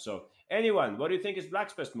c5. So anyone, what do you think is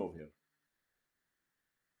black's best move here?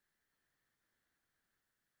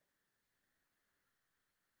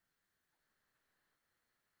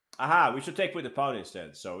 Aha, we should take with the pawn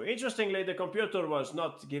instead. So interestingly, the computer was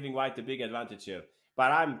not giving white a big advantage here,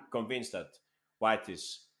 but I'm convinced that white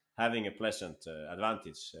is having a pleasant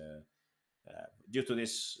advantage due to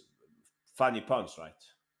this funny pawns, right?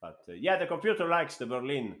 But yeah, the computer likes the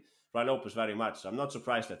Berlin Fray Lopez very much. I'm not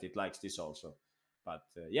surprised that it likes this also. But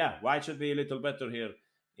yeah, white should be a little better here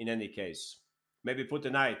in any case. Maybe put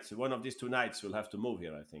a knight. One of these two knights will have to move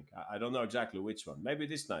here, I think. I don't know exactly which one. Maybe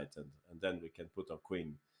this knight, and then we can put our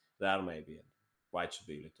queen there maybe. And white should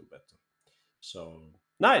be a little better. So,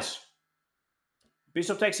 nice.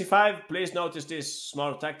 Bishop takes e5. Please notice this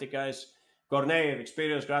smart tactic, guys. Korneyev,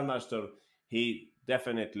 experienced grandmaster, he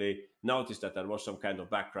definitely noticed that there was some kind of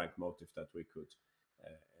back rank motive that we could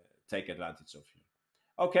take advantage of here.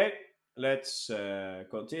 Okay, let's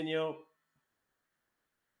continue.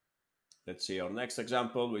 Let's see our next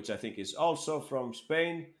example, which I think is also from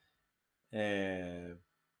Spain.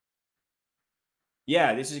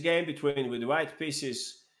 Yeah, this is a game between with white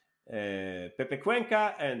pieces Pepe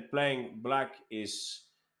Cuenca, and playing black is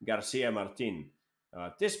Garcia Martin.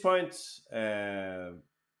 At this point,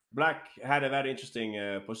 black had a very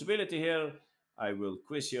interesting possibility here. I will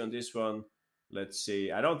quiz you on this one. Let's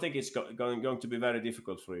see. I don't think it's going to be very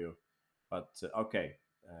difficult for you, but okay,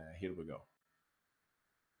 here we go.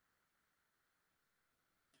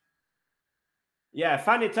 Yeah,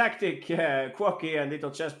 funny tactic, quirky and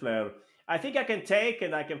little chess player. I think I can take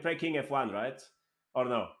and I can play king f1, right? Or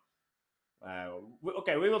no?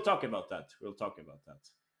 Okay, we will talk about that. We'll talk about that.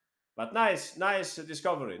 But nice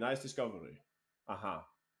discovery. Nice discovery. Aha.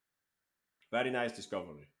 Very nice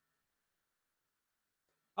discovery.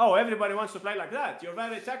 Oh, everybody wants to play like that. You're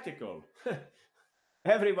very tactical.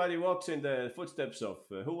 Everybody walks in the footsteps of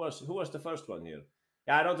who was the first one here?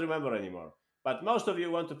 Yeah, I don't remember anymore. But most of you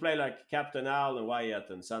want to play like Captain Al and Wyatt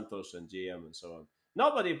and Santos and GM and so on.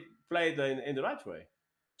 Nobody played in the right way.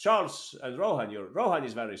 Charles and Rohan, Rohan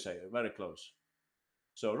is very close.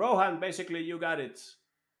 So Rohan, basically, you got it.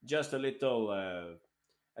 Just a little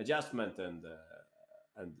adjustment, and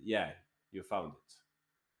yeah, you found it.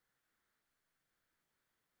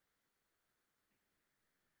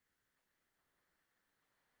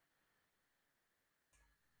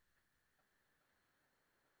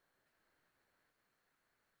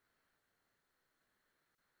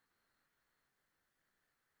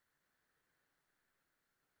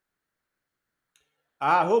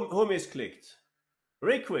 Ah, who misclicked?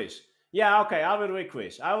 Requiz. Yeah, okay, I will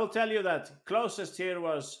requiz. I will tell you that closest here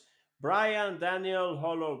was Brian, Daniel,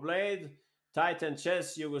 Hollow Blade, Titan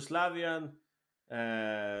Chess, Yugoslavian.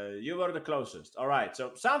 You were the closest. All right,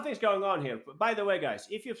 so something's going on here. By the way, guys,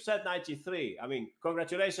 if you've said 93, I mean,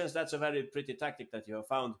 congratulations. That's a very pretty tactic that you have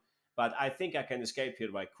found. But I think I can escape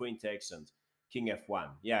here by Queen takes and King F1.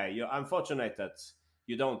 Yeah, I'm fortunate that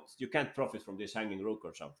you can't profit from this hanging rook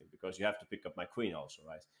or something because you have to pick up my queen also,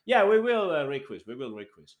 right? Yeah, we will requiz. We will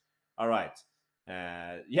requiz. All right.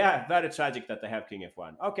 Yeah, very tragic that they have King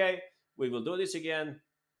F1. Okay, we will do this again.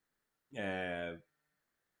 Uh,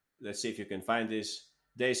 let's see if you can find this.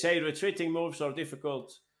 They say retreating moves are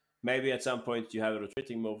difficult. Maybe at some point you have a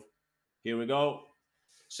retreating move. Here we go.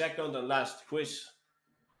 Second and last quiz.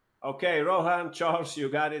 Okay, Rohan, Charles, you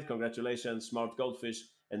got it. Congratulations. Smart Goldfish,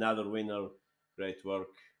 another winner. Great work.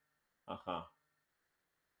 Uh-huh.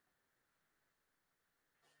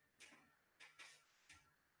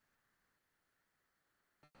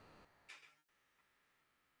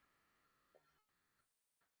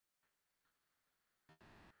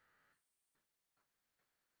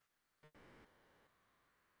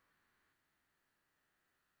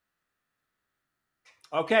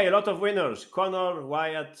 Okay, a lot of winners. Connor,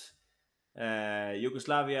 Wyatt,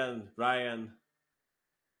 Yugoslavian, Brian.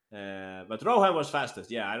 But Rohan was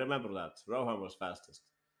fastest. Yeah, I remember that. Rohan was fastest.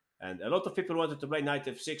 And a lot of people wanted to play knight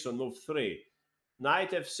f6 on move 3.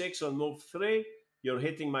 Knight f6 on move 3. You're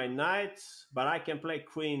hitting my knight, but I can play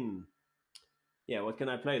queen. Yeah, what can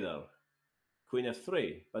I play there? Queen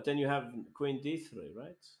f3. But then you have queen d3,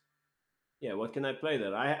 right? Yeah, what can I play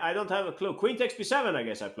there? I don't have a clue. Queen takes b7, I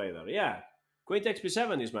guess I play there. Yeah, queen takes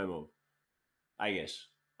b7 is my move, I guess.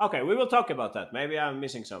 Okay, we will talk about that. Maybe I'm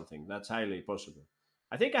missing something. That's highly possible.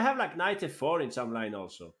 I think I have like knight f4 in some line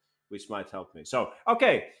also, which might help me. So,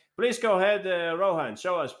 okay, please go ahead, Rohan.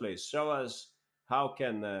 Show us, please. Show us how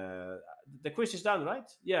can... the quiz is done, right?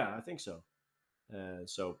 Yeah, I think so.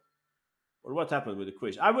 So, or what happened with the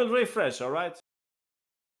quiz? I will refresh, all right?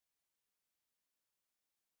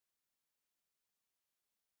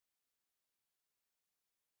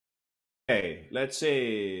 Okay, let's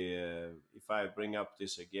see if I bring up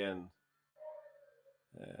this again.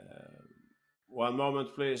 Uh, one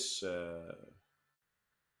moment, please.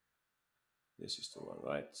 This is the one,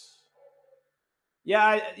 right?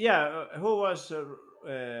 Yeah, yeah. Who was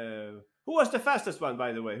the fastest one,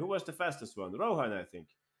 by the way? Who was the fastest one? Rohan, I think.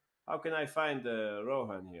 How can I find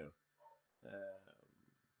Rohan here? Uh,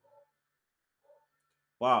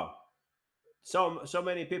 wow, so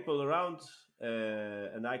many people around,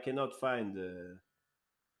 and I cannot find.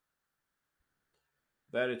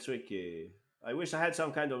 Very tricky. I wish I had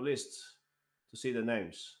some kind of list to see the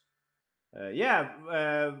names. Yeah,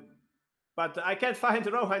 but I can't find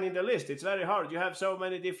Rohan in the list. It's very hard. You have so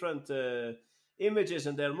many different images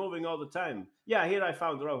and they're moving all the time. Yeah, here I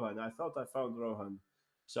found Rohan. I thought I found Rohan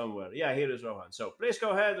somewhere. Yeah, here is Rohan. So please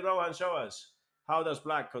go ahead, Rohan, show us. How does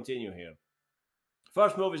black continue here?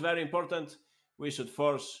 First move is very important. We should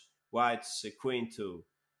force white's queen to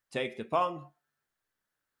take the pawn.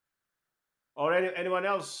 Or anyone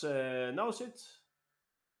else knows it?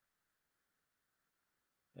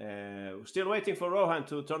 Still waiting for Rohan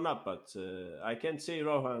to turn up, but I can't see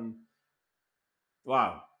Rohan.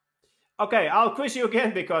 Wow. Okay, I'll quiz you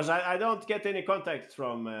again because I don't get any contact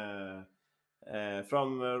from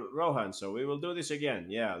Rohan. So we will do this again.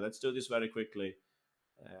 Yeah, let's do this very quickly.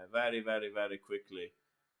 Very, very, very quickly.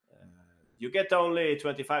 You get only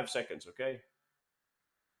 25 seconds, okay?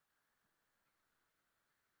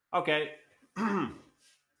 Okay.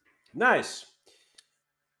 Nice.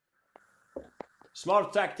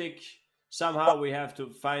 Smart tactic. Somehow we have to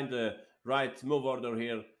find the right move order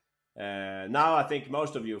here. Now I think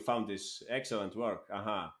most of you found this excellent work.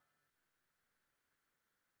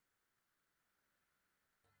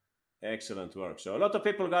 Excellent work. So a lot of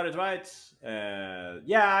people got it right.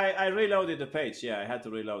 Yeah, I reloaded the page. Yeah, I had to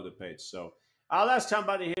reload the page. So I'll ask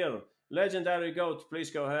somebody here. Legendary Goat,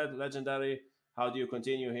 please go ahead. Legendary, how do you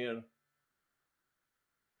continue here?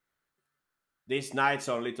 These knights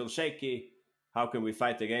are a little shaky. How can we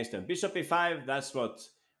fight against them? Bishop e5, that's what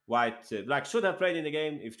black should have played in the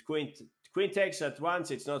game. If queen takes at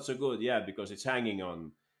once, it's not so good. Yeah, because it's hanging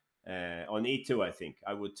on e2. I think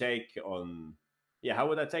I would take on. Yeah, how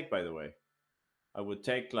would I take, by the way? I would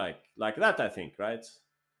take like that, I think, right?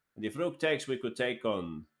 And if rook takes, we could take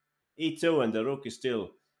on e2, and the rook is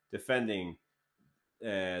still defending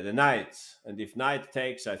the knight. And if knight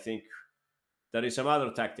takes, I think there is some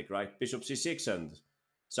other tactic, right? Bishop c6, and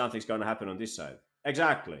something's going to happen on this side.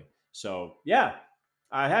 Exactly. So yeah,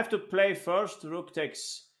 I have to play first. Rook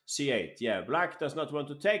takes c8. Yeah, black does not want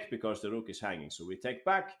to take because the rook is hanging. So we take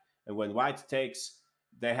back, and when white takes,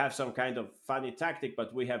 they have some kind of funny tactic,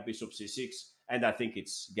 but we have bishop c6, and I think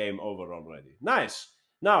it's game over already. Nice.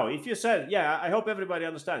 Now, if you said, yeah, I hope everybody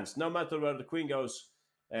understands. No matter where the queen goes,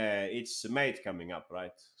 it's mate coming up,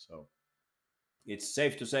 right? So it's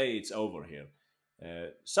safe to say it's over here.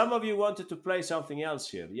 Some of you wanted to play something else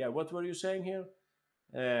here. Yeah, what were you saying here?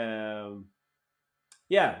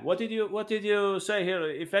 Yeah, what did you say here?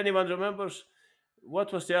 If anyone remembers,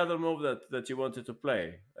 what was the other move that you wanted to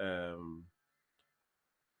play?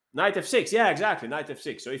 Knight f6. Yeah, exactly. Knight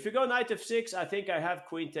f6. So if you go knight f6, I think I have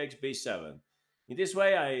queen takes b7. In this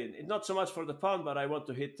way, not so much for the pawn, but I want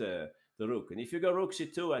to hit the rook. And if you go rook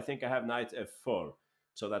c2, I think I have knight f4,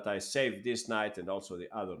 so that I save this knight and also the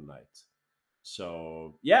other knight.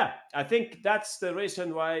 So yeah, I think that's the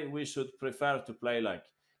reason why we should prefer to play like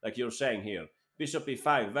you're saying here. Bishop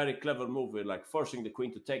e5, very clever move. We're like forcing the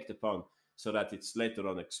queen to take the pawn so that it's later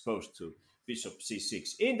on exposed to bishop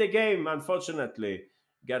c6. In the game, unfortunately,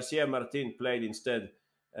 Garcia Martin played instead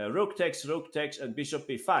rook takes, and bishop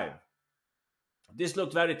e5. This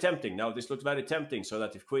looked very tempting. Now this looked very tempting, so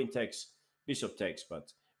that if queen takes, bishop takes.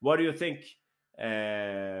 But what do you think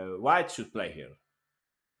white should play here?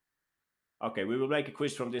 Okay, we will make a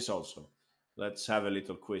quiz from this also. Let's have a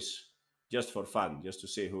little quiz just for fun, just to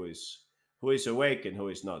see who is awake and who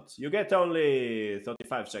is not. You get only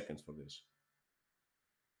 35 seconds for this.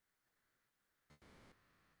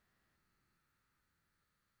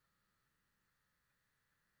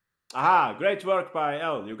 Aha, great work by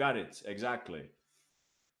L. You got it. Exactly.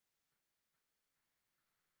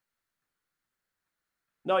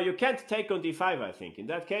 No, you can't take on d5, I think. In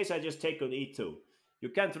that case, I just take on e2. You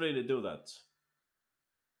can't really do that.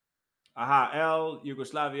 Aha, L,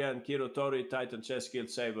 Yugoslavian, Kiro Tori, Titan Chess, Guild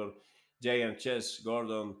Saber, JM Chess,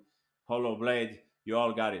 Gordon, Hollow Blade. You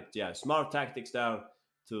all got it. Yeah, smart tactics there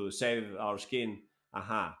to save our skin.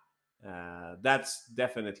 Aha. That's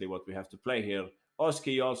definitely what we have to play here.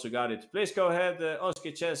 Oski, you also got it. Please go ahead,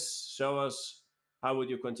 Oski Chess, show us how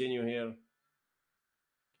would you continue here.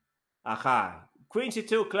 Aha. Queen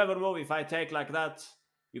c2, clever move. If I take like that,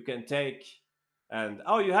 you can take. And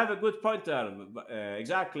oh, you have a good point there.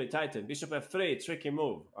 Exactly, Titan. Bishop f3, tricky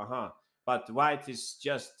move. But white is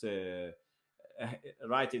just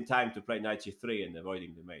right in time to play knight g3 and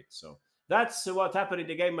avoiding the mate. So that's what happened in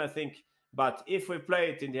the game, I think. But if we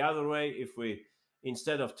play it in the other way, if we,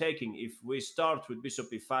 instead of taking, if we start with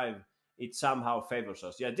bishop e5, it somehow favors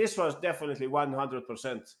us. Yeah, this was definitely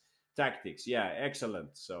 100% tactics. Yeah,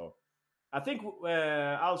 excellent. So I think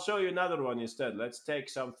I'll show you another one instead. Let's take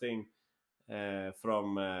something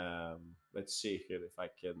from, let's see here if I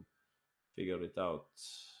can figure it out.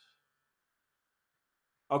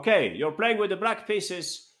 Okay, you're playing with the black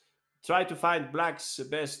pieces. Try to find black's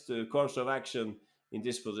best course of action in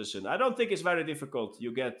this position. I don't think it's very difficult.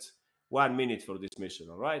 You get 1 minute for this mission,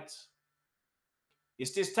 all right?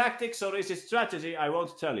 Is this tactics or is it strategy? I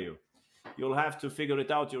won't tell you. You'll have to figure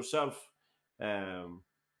it out yourself.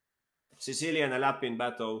 Sicilian and Lapin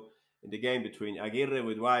battle in the game between Aguirre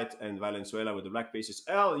with white and Valenzuela with the black pieces.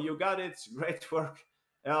 L, you got it. Great work.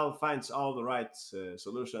 L finds all the right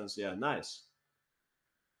solutions. Yeah, nice.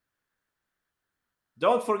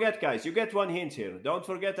 Don't forget, guys, you get one hint here. Don't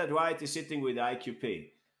forget that white is sitting with the IQP.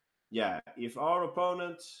 Yeah, if our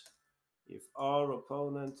opponent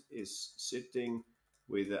is sitting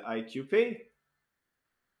with the IQP,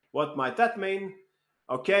 what might that mean?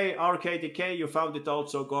 Okay, RKDK, you found it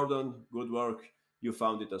also. Gordon, good work. You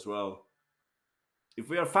found it as well. If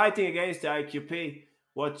we are fighting against the IQP,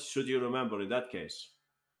 what should you remember in that case?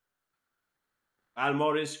 Al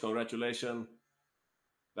Morris, congratulations.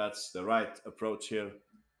 That's the right approach here.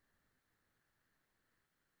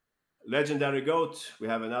 Legendary GOAT, we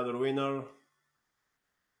have another winner.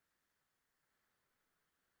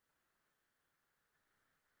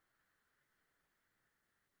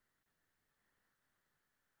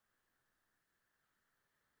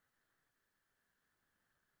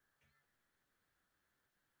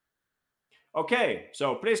 Okay,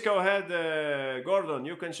 so please go ahead, Gordon.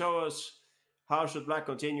 You can show us how should black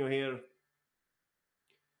continue here.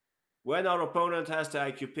 When our opponent has the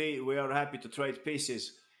IQP, we are happy to trade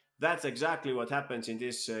pieces. That's exactly what happens in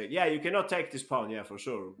this. Yeah, you cannot take this pawn. Yeah, for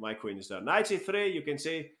sure. My queen is there. Knight c3, you can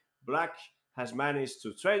see black has managed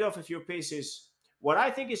to trade off a few pieces. What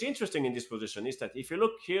I think is interesting in this position is that if you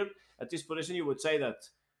look here at this position, you would say that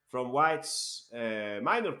from white's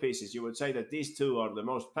minor pieces, you would say that these two are the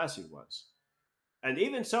most passive ones. And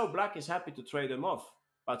even so, black is happy to trade them off.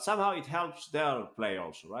 But somehow it helps their play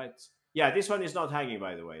also, right? Yeah, this one is not hanging,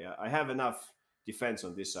 by the way. I have enough defense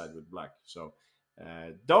on this side with black. So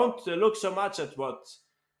don't look so much at what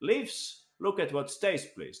leaves. Look at what stays,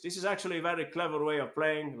 please. This is actually a very clever way of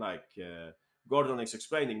playing. Like Gordon is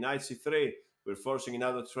explaining, knight c3, we're forcing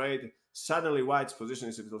another trade. Suddenly white's position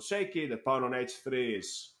is a little shaky. The pawn on h3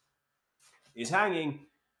 is hanging.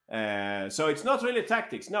 So it's not really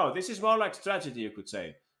tactics. No, this is more like strategy, you could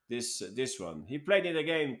say. This one. He played in the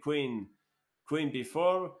game queen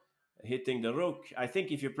b4, hitting the rook. I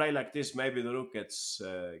think if you play like this, maybe the rook gets...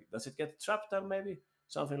 does it get trapped there, maybe?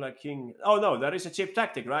 Something like king... Oh, no, there is a cheap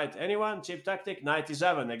tactic, right? Anyone? Cheap tactic? Knight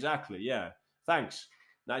e7, exactly, yeah. Thanks.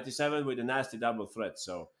 Knight e7 with a nasty double threat.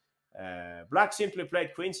 So black simply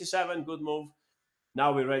played queen c7, good move.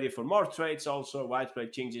 Now we're ready for more trades also. White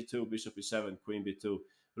played king g2, bishop e7, queen b2,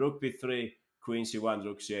 rook b3, queen c1,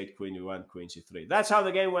 rook c8, queen e1, queen c3. That's how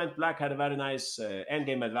the game went. Black had a very nice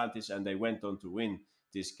endgame advantage, and they went on to win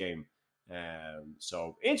this game.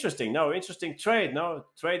 So interesting, interesting trade,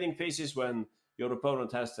 trading pieces when your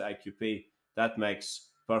opponent has the IQP. That makes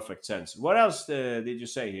perfect sense. What else did you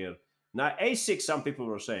say here? Now a6, some people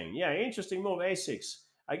were saying. Yeah, interesting move, a6.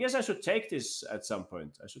 I guess I should take this at some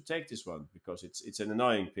point. I should take this one because it's an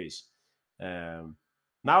annoying piece. Now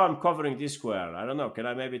I'm covering this square. I don't know. Can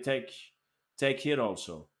I maybe take here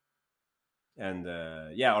also? And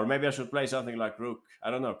yeah, or maybe I should play something like rook. I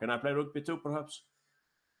don't know. Can I play rook b2 perhaps?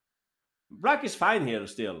 Black is fine here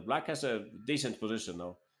still. Black has a decent position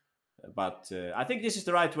now. But I think this is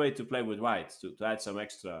the right way to play with white, to add some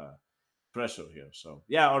extra pressure here. So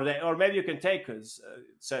yeah, or maybe you can take, it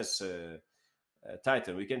says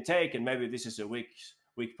Titan. We can take, and maybe this is a weak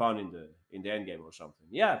pawn in the endgame or something.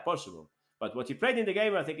 Yeah, possible. But what he played in the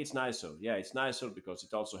game, I think it's nicer. Yeah, it's nicer because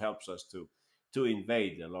it also helps us to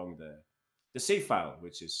invade along the c file,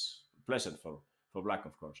 which is pleasant for black,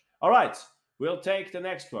 of course. All right, we'll take the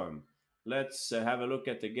next one. Let's have a look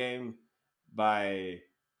at the game by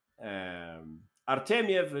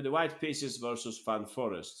Artemiev with the white pieces versus Van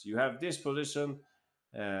Forest. You have this position.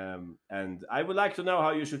 And I would like to know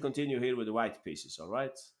how you should continue here with the white pieces, all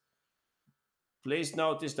right? Please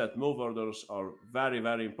notice that move orders are very,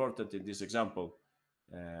 very important in this example.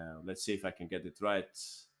 Let's see if I can get it right.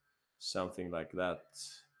 Something like that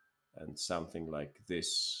and something like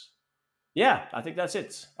this. Yeah, I think that's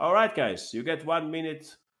it. All right, guys, you get 1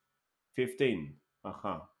 minute 15.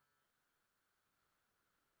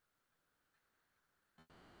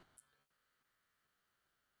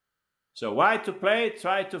 So white to play,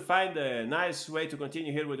 try to find a nice way to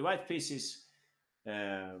continue here with white pieces.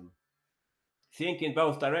 Think in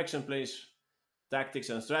both directions, please. Tactics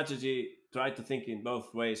and strategy, try to think in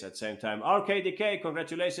both ways at the same time. RKDK,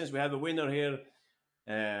 congratulations, we have a winner here.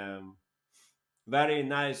 Very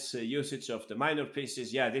nice usage of the minor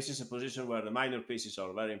pieces. Yeah, this is a position where the minor pieces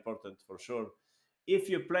are very important for sure. If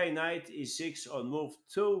you play knight e6 on move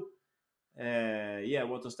 2, yeah,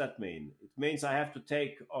 what does that mean? It means I have to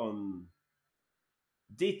take on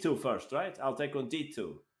d2 first, right? I'll take on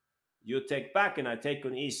d2. You take back and I take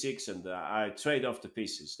on e6 and I trade off the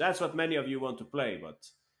pieces. That's what many of you want to play, but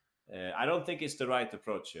I don't think it's the right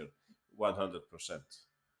approach here, 100%.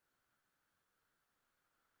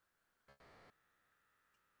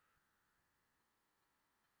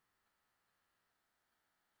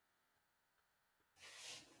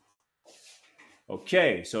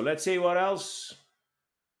 Okay, so let's see what else.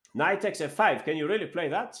 Knight takes f5. Can you really play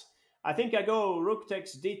that? I think I go rook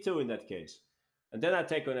takes d2 in that case. And then I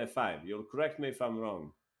take on f5. You'll correct me if I'm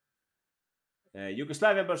wrong.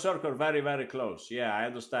 Yugoslavian Berserker, very, very close. Yeah, I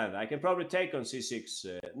understand. I can probably take on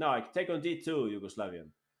c6. No, I can take on d2, Yugoslavian.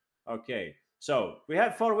 Okay, so we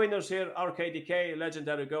have 4 winners here. RKDK,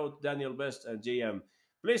 Legendary Goat, Daniel Best, and GM.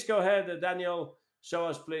 Please go ahead, Daniel. Show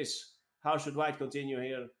us, please, how should white continue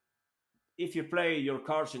here? If you play your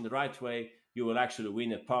cards in the right way, you will actually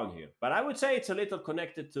win a pawn here. But I would say it's a little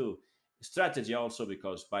connected to strategy also,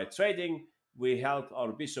 because by trading, we help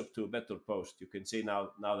our bishop to a better post. You can see now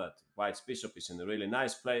that white's bishop is in a really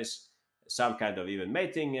nice place. Some kind of even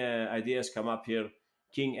mating ideas come up here.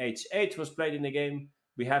 King h8 was played in the game.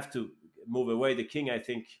 We have to move away the king, I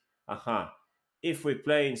think. If we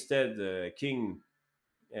play instead king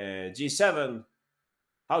g7,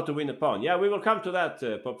 how to win a pawn? Yeah, we will come to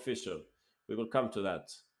that, Pop Fisher. We will come to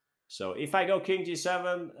that. So if I go king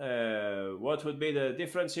g7, what would be the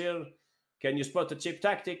difference here? Can you spot the chip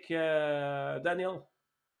tactic, Daniel?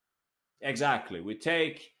 Exactly. We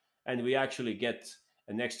take and we actually get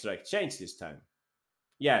an extra exchange this time.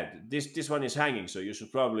 Yeah, this one is hanging, so you should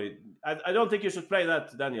probably. I don't think you should play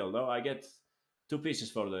that, Daniel. No, I get two pieces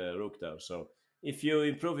for the rook there. So if you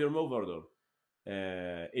improve your move order,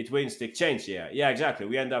 it wins the exchange. Yeah, yeah, exactly.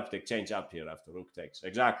 We end up the exchange up here after rook takes.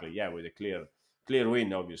 Exactly. Yeah, with a clear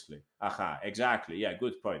win, obviously. Aha, exactly. Yeah,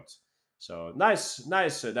 good point. So nice,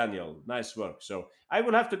 Daniel. Nice work. So I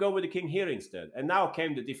will have to go with the king here instead. And now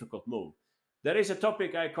came the difficult move. There is a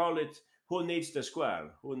topic I call it: who needs the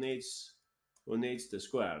square? Who needs the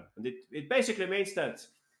square? And it basically means that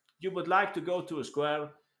you would like to go to a square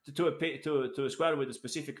to a square with a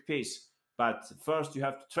specific piece, but first you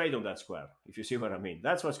have to trade on that square. If you see what I mean,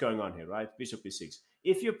 that's what's going on here, right? Bishop e6.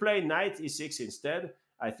 If you play knight e6 instead,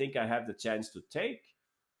 I think I have the chance to take.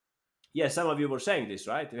 Yeah, some of you were saying this,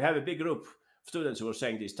 right? We have a big group of students who were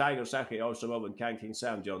saying this. Tiger, Sahi, Osamo, and Kang King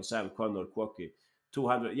Sam, John Sam, Connor, Kwoki,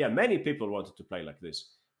 200. Yeah, many people wanted to play like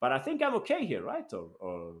this. But I think I'm okay here, right?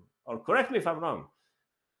 Or correct me if I'm wrong.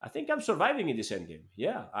 I think I'm surviving in this endgame.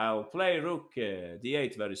 Yeah, I'll play rook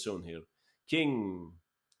d8 very soon here. King.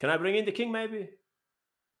 Can I bring in the king maybe?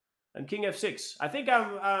 And king f6. I think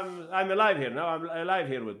I'm alive here now. I'm alive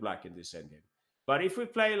here with black in this endgame. But if we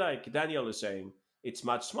play like Daniel is saying, it's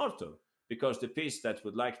much smarter because the piece that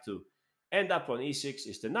would like to end up on e6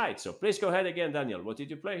 is the knight. So please go ahead again, Daniel. What did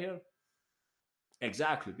you play here?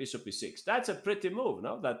 Exactly, bishop e6. That's a pretty move,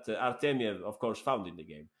 no? That Artemiev, of course, found in the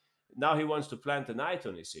game. Now he wants to plant a knight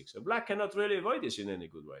on e6. So black cannot really avoid this in any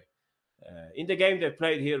good way. In the game they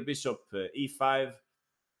played here, bishop e5.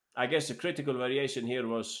 I guess a critical variation here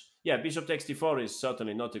was, yeah, bishop takes d4 is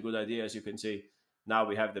certainly not a good idea, as you can see. Now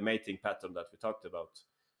we have the mating pattern that we talked about.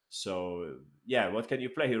 So, yeah, what can you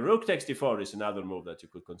play here? Rook takes d4 is another move that you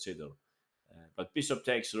could consider. But bishop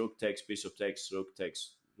takes, rook takes, bishop takes, rook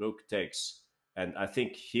takes, rook takes. And I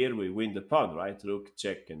think here we win the pawn, right? Rook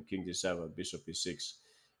check and king d7, bishop e6.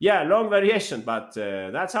 Yeah, long variation, but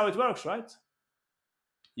that's how it works, right?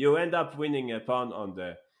 You end up winning a pawn on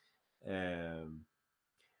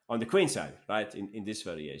the queen side, right? In this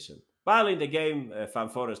variation. While in the game, Van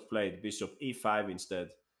Forest played bishop e5 instead.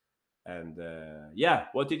 And yeah,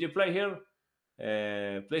 what did you play here?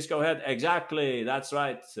 Please go ahead. Exactly, that's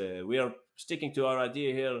right. We are sticking to our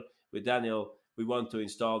idea here with Daniel. We want to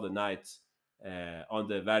install the knight on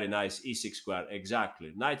the very nice e6 square.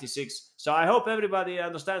 Exactly, knight e6. So I hope everybody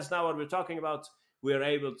understands now what we're talking about. We are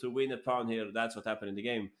able to win a pawn here. That's what happened in the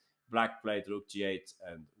game. Black played rook g8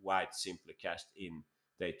 and white simply cashed in.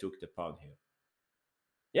 They took the pawn here.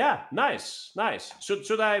 Yeah, nice.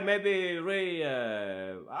 Should I maybe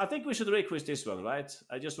I think we should requiz this one, right?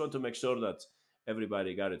 I just want to make sure that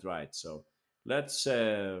everybody got it right. So let's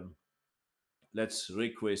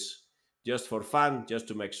requiz just for fun, just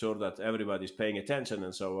to make sure that everybody's paying attention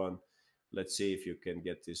and so on. Let's see if you can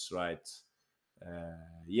get this right.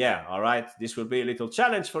 Yeah, all right. This will be a little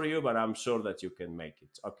challenge for you, but I'm sure that you can make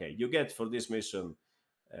it. Okay, you get for this mission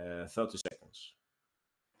 30 seconds.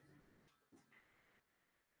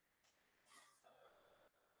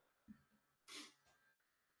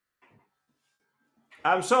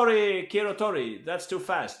 I'm sorry, Kirotori, that's too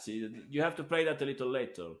fast. You have to play that a little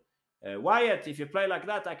later. Wyatt, if you play like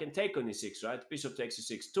that, I can take on e6, right? Bishop takes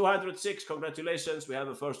e6. 206, congratulations. We have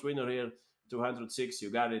a first winner here. 206, you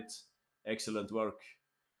got it. Excellent work.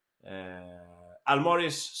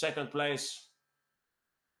 Almoris, second place.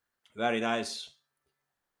 Very nice.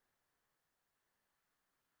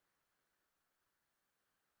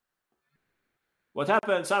 What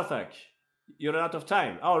happened, Sarthak? You're out of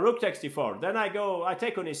time. Oh, rook takes d4. Then I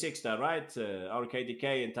take on e6 there, right?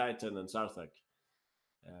 RKDK and Titan and Sarthak.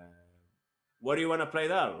 What do you want to play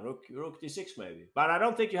there? Rook d6 maybe. But I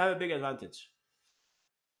don't think you have a big advantage.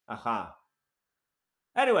 Aha.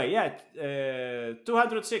 Anyway, yeah,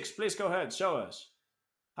 206. Please go ahead. Show us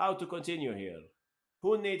how to continue here.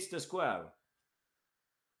 Who needs the square?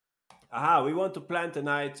 Aha, we want to plant a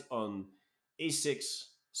knight on e6.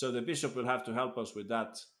 So the bishop will have to help us with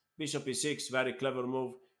that. Bishop e6, very clever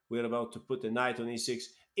move. We're about to put a knight on e6.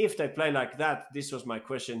 If they play like that, this was my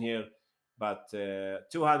question here. But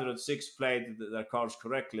 206 played their cards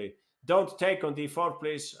correctly. Don't take on d4,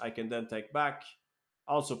 please. I can then take back.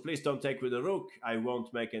 Also, please don't take with a rook. I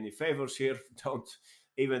won't make any favors here. Don't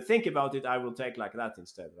even think about it. I will take like that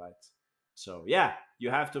instead, right? So, yeah,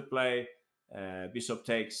 you have to play bishop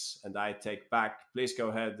takes and I take back. Please go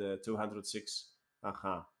ahead, 206.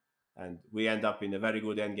 Aha. And we end up in a very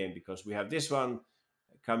good endgame because we have this one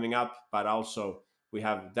coming up, but also we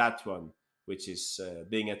have that one which is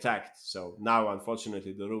being attacked. So now,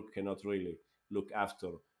 unfortunately, the rook cannot really look after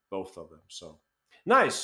both of them. So nice.